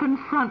the open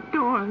front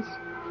doors?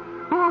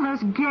 All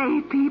those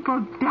gay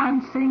people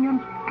dancing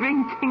and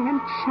drinking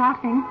and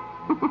chatting.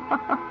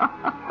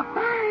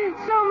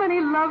 So many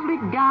lovely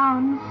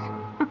gowns.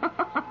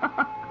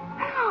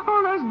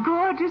 All those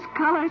gorgeous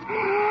colors.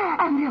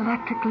 And the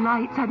electric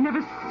lights. I've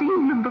never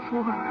seen them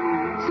before.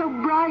 So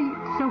bright,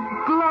 so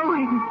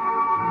glowing.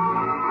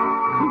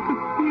 The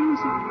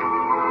music.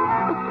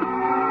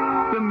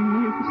 The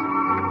music.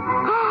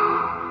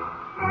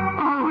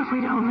 Oh, if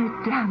we'd only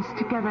danced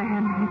together,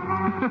 Henry.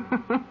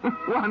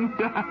 One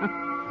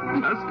dance.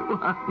 Just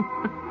one.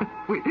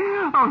 We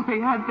only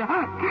had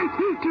that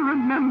to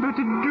remember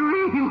to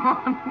dream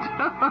on.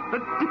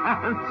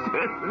 Dance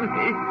with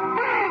me.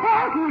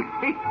 Henry,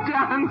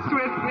 dance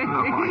with me.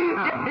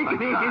 Take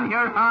me in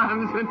your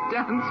arms and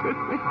dance with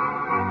me.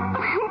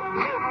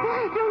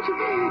 Don't you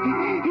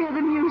hear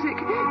the music?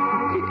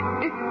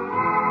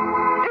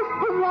 It's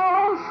the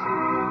waltz.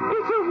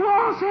 It's a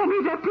waltz,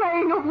 Henry. They're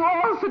playing a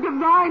waltz, a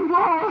divine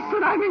waltz,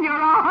 and I'm in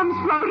your arms,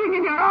 floating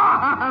in your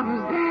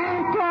arms.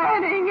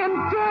 Turning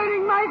and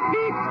turning, my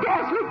feet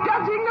scarcely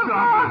touching the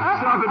floor.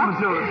 Stop it,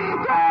 Matilda.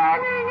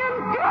 Turning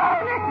and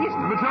turning.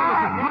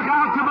 Matilda, look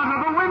out from under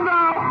the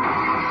window.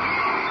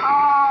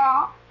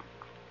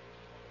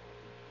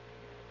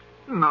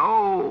 No.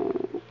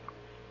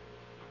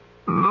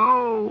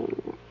 No.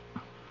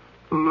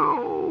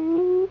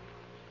 No.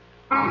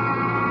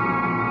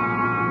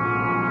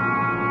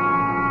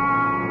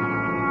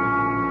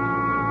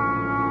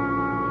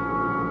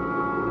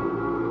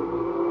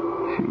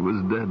 She was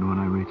dead when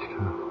I reached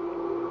her.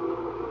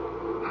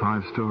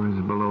 5 stories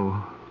below,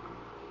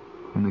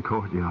 in the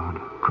courtyard,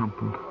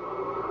 crumpled,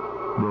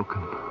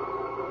 broken,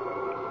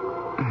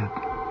 dead.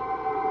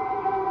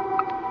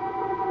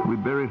 We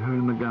buried her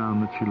in the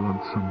gown that she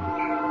loved so much,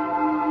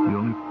 the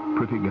only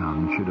pretty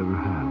gown she'd ever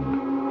had.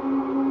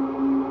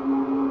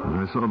 And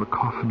I saw the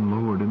coffin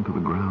lowered into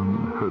the ground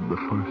and heard the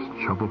first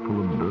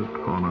shovelful of dirt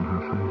fall on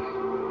her face.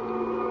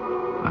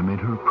 I made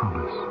her a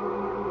promise.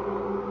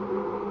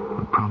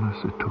 A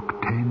promise it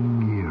took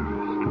 10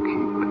 years to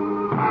keep.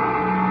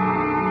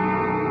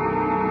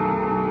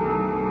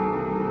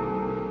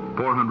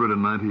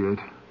 498,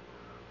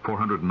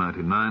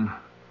 499,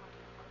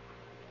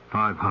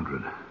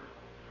 500.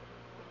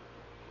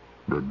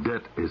 The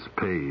debt is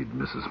paid,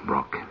 Mrs.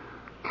 Brock.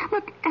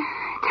 Look,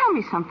 tell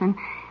me something.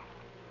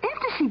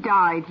 After she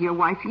died, your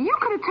wife, you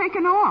could have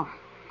taken off.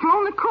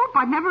 Flown the coop.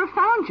 I'd never have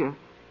found you.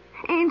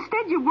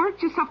 Instead, you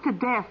worked yourself to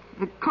death,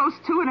 close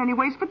to it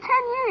anyways, for 10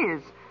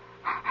 years.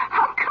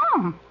 How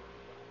come?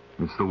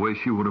 It's the way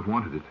she would have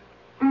wanted it.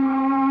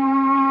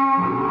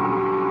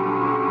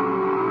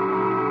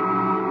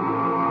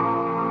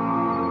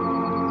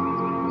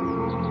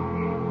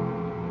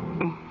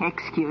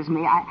 Excuse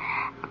me,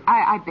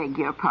 I beg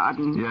your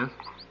pardon. Yes?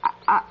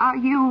 Are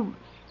you,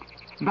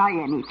 by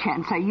any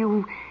chance, are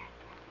you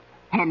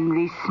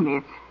Henry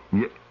Smith?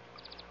 Yeah.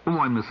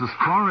 Why, Mrs.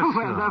 Forrester.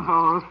 Well, of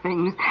all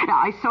things. Now,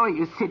 I saw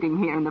you sitting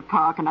here in the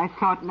park, and I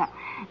thought, now,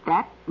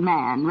 that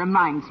man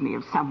reminds me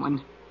of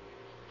someone.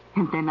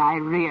 And then I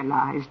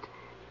realized,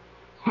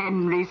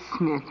 Henry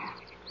Smith.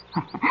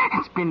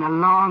 It's been a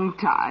long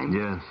time.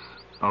 Yes,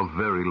 a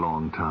very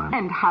long time.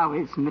 And how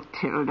is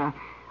Matilda?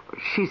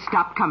 She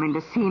stopped coming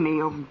to see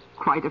me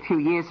quite a few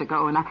years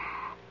ago, and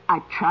I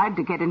tried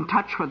to get in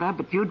touch with her,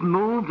 but you'd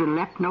moved and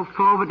left no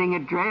forwarding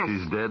address.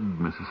 She's dead,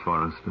 Mrs.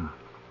 Forrester.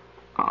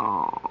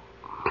 Oh.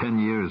 10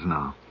 years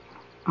now.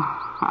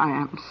 Oh, I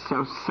am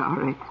so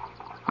sorry.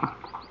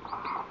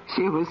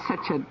 She was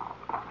such a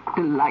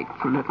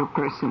delightful little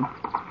person.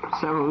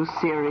 So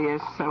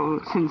serious,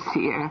 so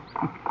sincere.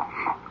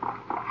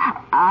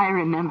 I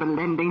remember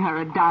lending her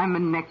a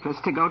diamond necklace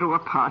to go to a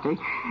party.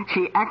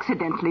 She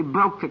accidentally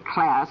broke the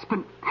clasp,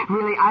 and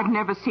really, I've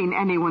never seen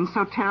anyone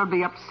so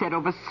terribly upset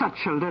over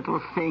such a little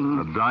thing.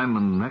 A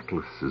diamond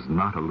necklace is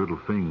not a little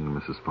thing,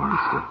 Mrs.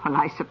 Forrester. Well,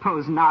 I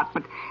suppose not,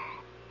 but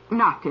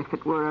not if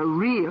it were a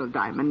real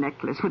diamond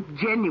necklace with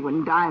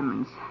genuine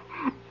diamonds.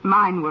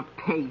 Mine were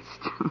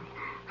paste.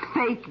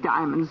 Fake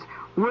diamonds,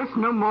 worth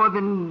no more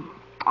than,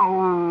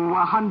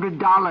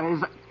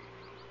 $100.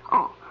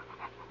 Oh,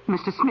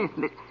 Mr. Smith,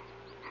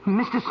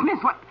 Mr.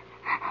 Smith, what?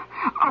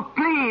 Oh,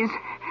 please,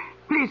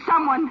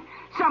 someone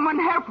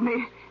help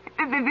me.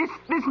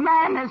 This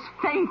man has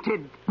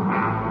fainted.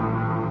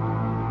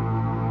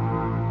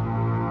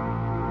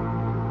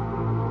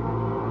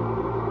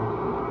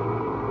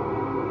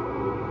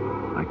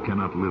 I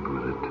cannot live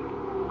with it.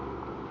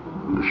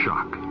 The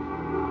shock,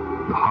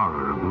 the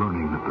horror of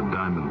learning that the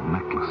diamond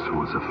necklace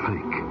was a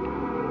fake.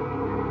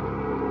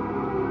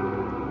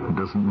 It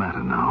doesn't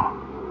matter now.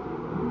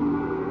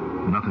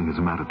 Nothing has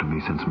mattered to me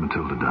since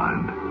Matilda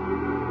died.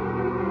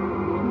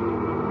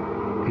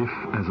 If,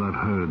 as I've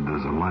heard,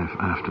 there's a life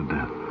after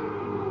death,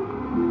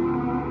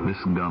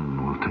 this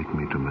gun will take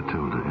me to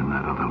Matilda in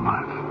that other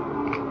life.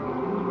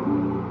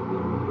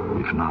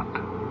 If not,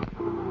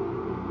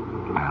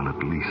 I'll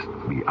at least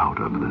be out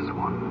of this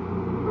one.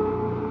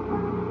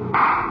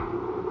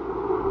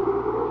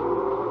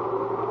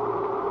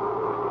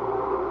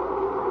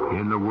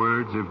 In the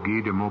words of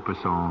Guy de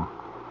Maupassant,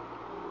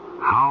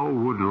 how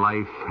would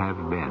life have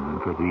been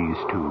for these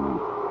two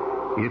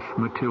if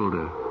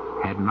Matilda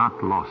had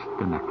not lost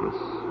the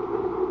necklace?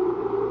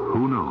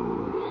 Who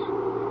knows?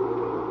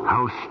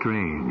 How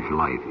strange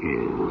life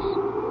is.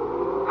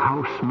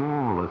 How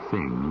small a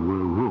thing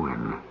will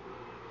ruin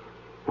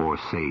or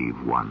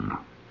save one.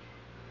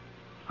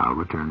 I'll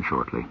return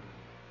shortly.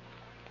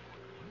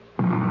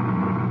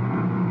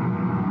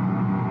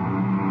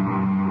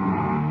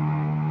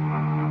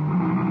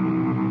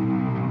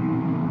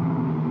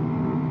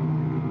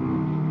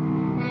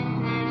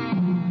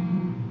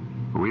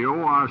 We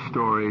owe our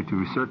story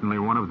to certainly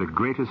one of the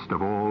greatest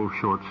of all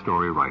short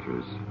story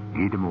writers,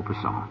 Guy de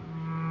Maupassant.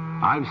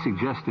 I've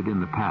suggested in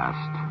the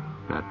past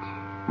that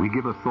we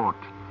give a thought,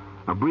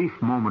 a brief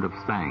moment of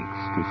thanks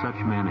to such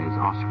men as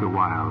Oscar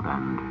Wilde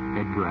and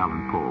Edgar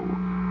Allan Poe,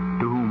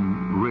 to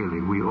whom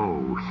really we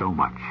owe so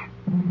much.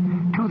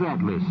 To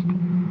that list,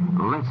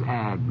 let's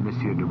add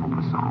Monsieur de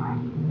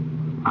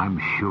Maupassant. I'm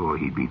sure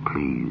he'd be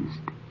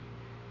pleased.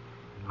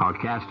 Our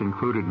cast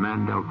included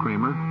Mandel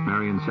Kramer,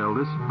 Marion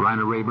Seldes,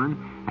 Rainer Rayburn,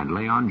 and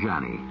Leon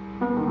Janney.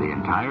 The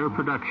entire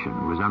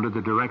production was under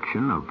the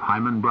direction of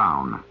Hyman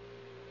Brown.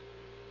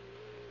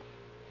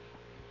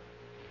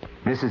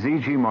 This is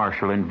E.G.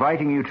 Marshall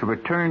inviting you to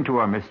return to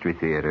our Mystery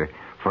Theater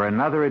for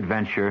another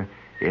adventure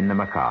in the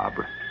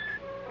macabre.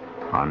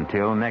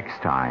 Until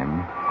next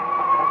time,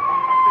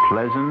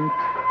 pleasant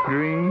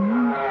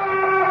dreams.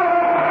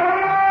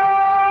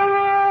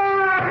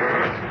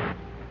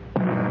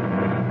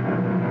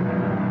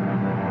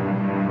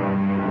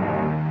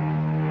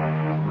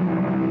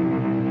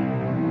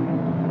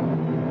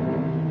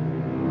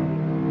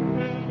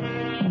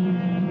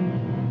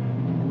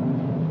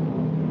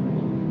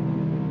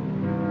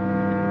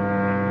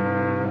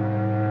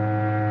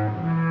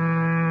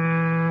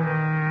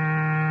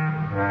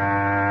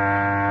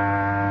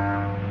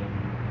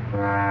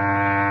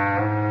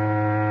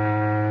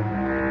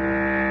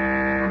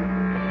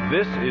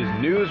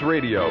 News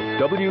Radio,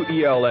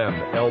 WELM,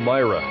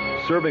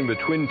 Elmira, serving the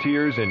Twin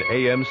Tiers in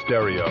AM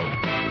stereo.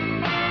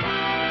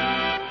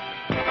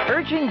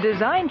 Urging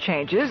design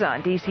changes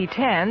on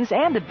DC-10s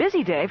and a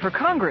busy day for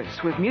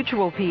Congress. With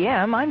Mutual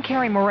PM, I'm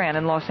Carrie Moran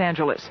in Los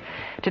Angeles.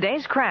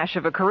 Today's crash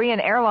of a Korean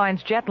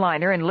Airlines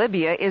jetliner in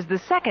Libya is the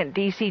second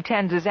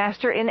DC-10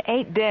 disaster in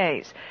 8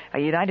 days. A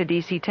United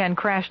DC-10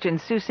 crashed in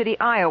Sioux City,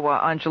 Iowa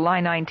on July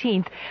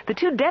 19th. The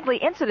two deadly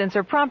incidents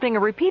are prompting a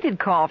repeated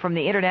call from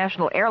the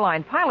International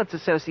Airline Pilots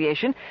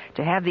Association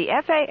to have the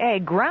FAA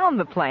ground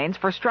the planes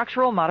for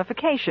structural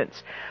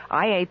modifications.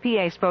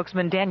 IAPA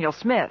spokesman Daniel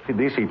Smith.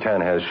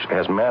 DC-10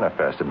 has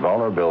manifested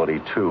vulnerability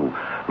to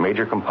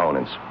major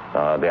components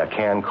that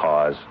can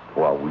cause,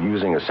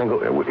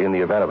 in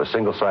the event of a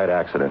single-site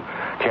accident,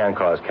 can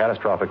cause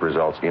catastrophic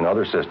results in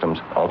other systems,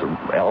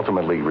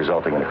 ultimately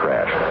resulting in a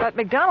crash. But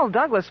McDonnell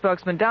Douglas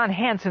spokesman Don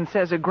Hansen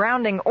says a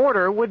grounding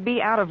order would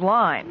be out of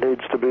line. It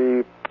needs to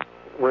be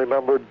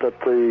remembered that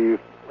the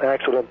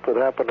accident that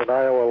happened in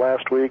Iowa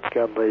last week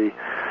and the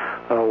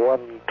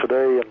one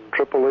today in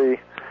Tripoli,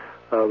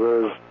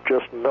 there's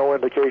just no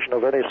indication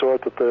of any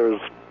sort that there's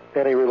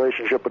any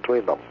relationship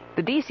between them.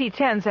 The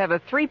DC-10s have a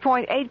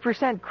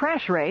 3.8%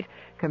 crash rate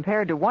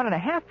compared to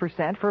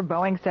 1.5% for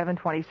Boeing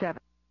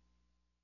 727.